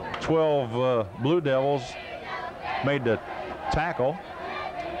 12 Blue Devils made the tackle.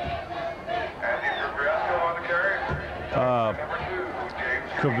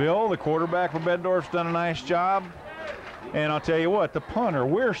 Cavill, the quarterback for Bettendorf's done a nice job. And I'll tell you what, the punter,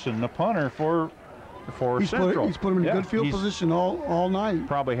 Weirson, the punter for Central. He's put him in a good field position all night.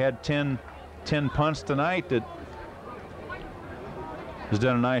 Probably had 10 punts tonight that has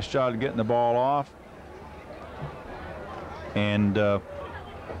done a nice job of getting the ball off. And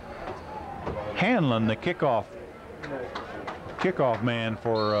Hanlon, the kickoff man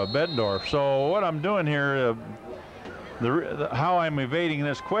for Bettendorf. So what I'm doing here, how I'm evading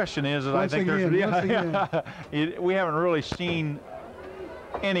this question is that I think we haven't really seen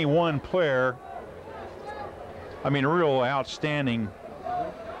any one player. I mean, real outstanding.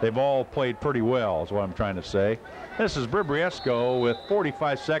 They've all played pretty well, is what I'm trying to say. This is Bribriesco with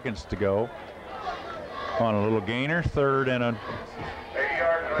 45 seconds to go on a little gainer, third and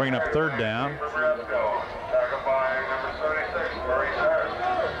bringing up third down.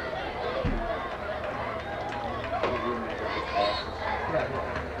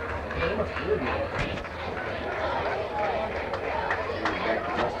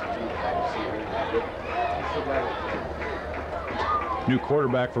 New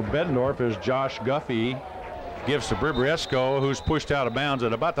quarterback for Bettendorf is Josh Guffey. Gives to Bribriesco, who's pushed out of bounds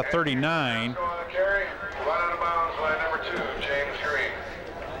at about the 39.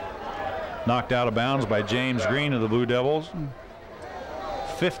 Knocked out of bounds by James Green of the Blue Devils.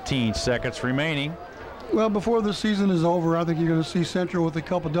 15 seconds remaining. Well, before the season is over, I think you're going to see Central with a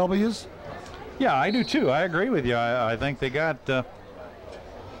couple W's. Yeah, I do too. I agree with you. I think they got a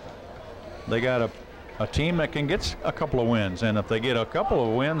team that can get a couple of wins, and if they get a couple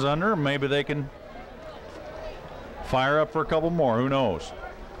of wins under, maybe they can fire up for a couple more. Who knows?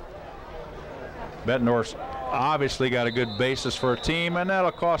 Bettendorf's obviously got a good basis for a team, and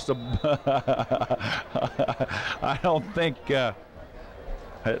that'll cost a I don't think it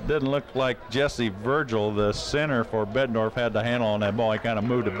didn't look like Jesse Virgil, the center for Bettendorf, had the handle on that ball. He kind of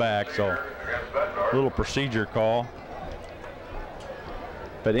moved it back, so a little procedure call.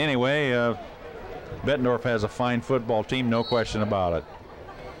 But anyway, Bettendorf has a fine football team, no question about it.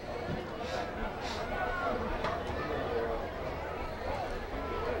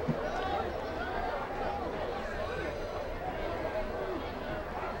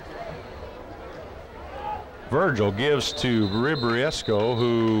 Virgil gives to Bribriesco,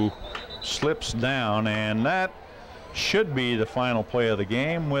 who slips down, and that should be the final play of the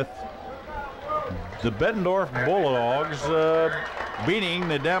game, with the Bettendorf Bulldogs beating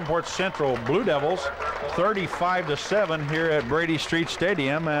the Davenport Central Blue Devils 35-7 here at Brady Street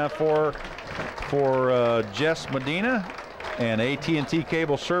Stadium. For Jess Medina and AT&T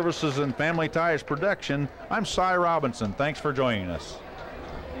Cable Services and Family Ties Production, I'm Cy Robinson. Thanks for joining us.